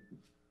land here.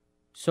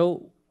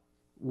 So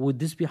would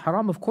this be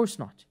haram? Of course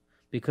not,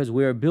 because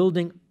we are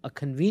building a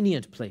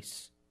convenient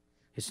place.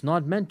 It's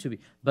not meant to be.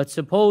 But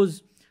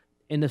suppose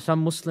in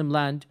some Muslim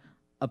land,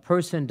 a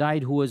person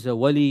died who was a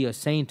wali, a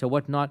saint or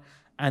whatnot,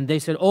 and they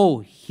said, oh,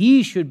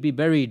 he should be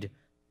buried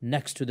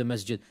next to the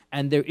masjid,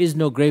 and there is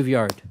no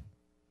graveyard.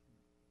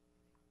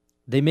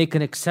 They make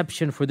an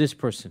exception for this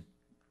person.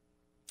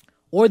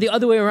 Or the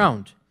other way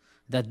around,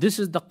 that this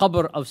is the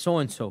qabr of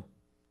so-and-so.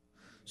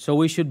 So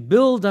we should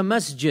build a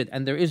masjid,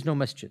 and there is no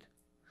masjid.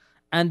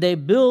 And they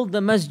build the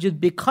masjid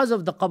because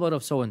of the qabr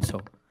of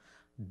so-and-so.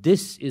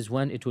 This is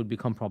when it would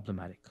become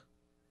problematic.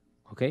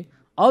 Okay?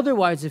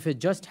 Otherwise, if it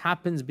just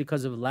happens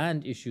because of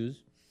land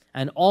issues,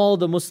 and all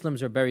the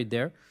Muslims are buried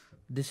there,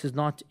 this is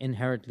not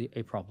inherently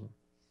a problem.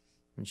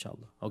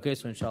 Inshallah. Okay,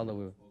 so inshallah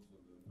we will.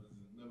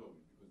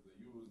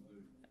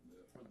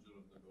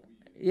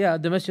 Yeah,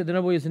 the Masjid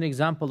al-Nabawi is an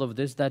example of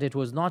this, that it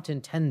was not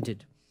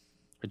intended.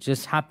 It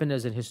just happened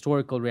as a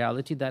historical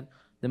reality that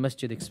the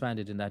masjid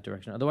expanded in that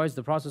direction. Otherwise,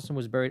 the Prophet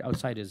was buried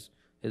outside his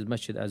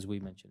masjid, as we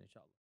mentioned, inshallah.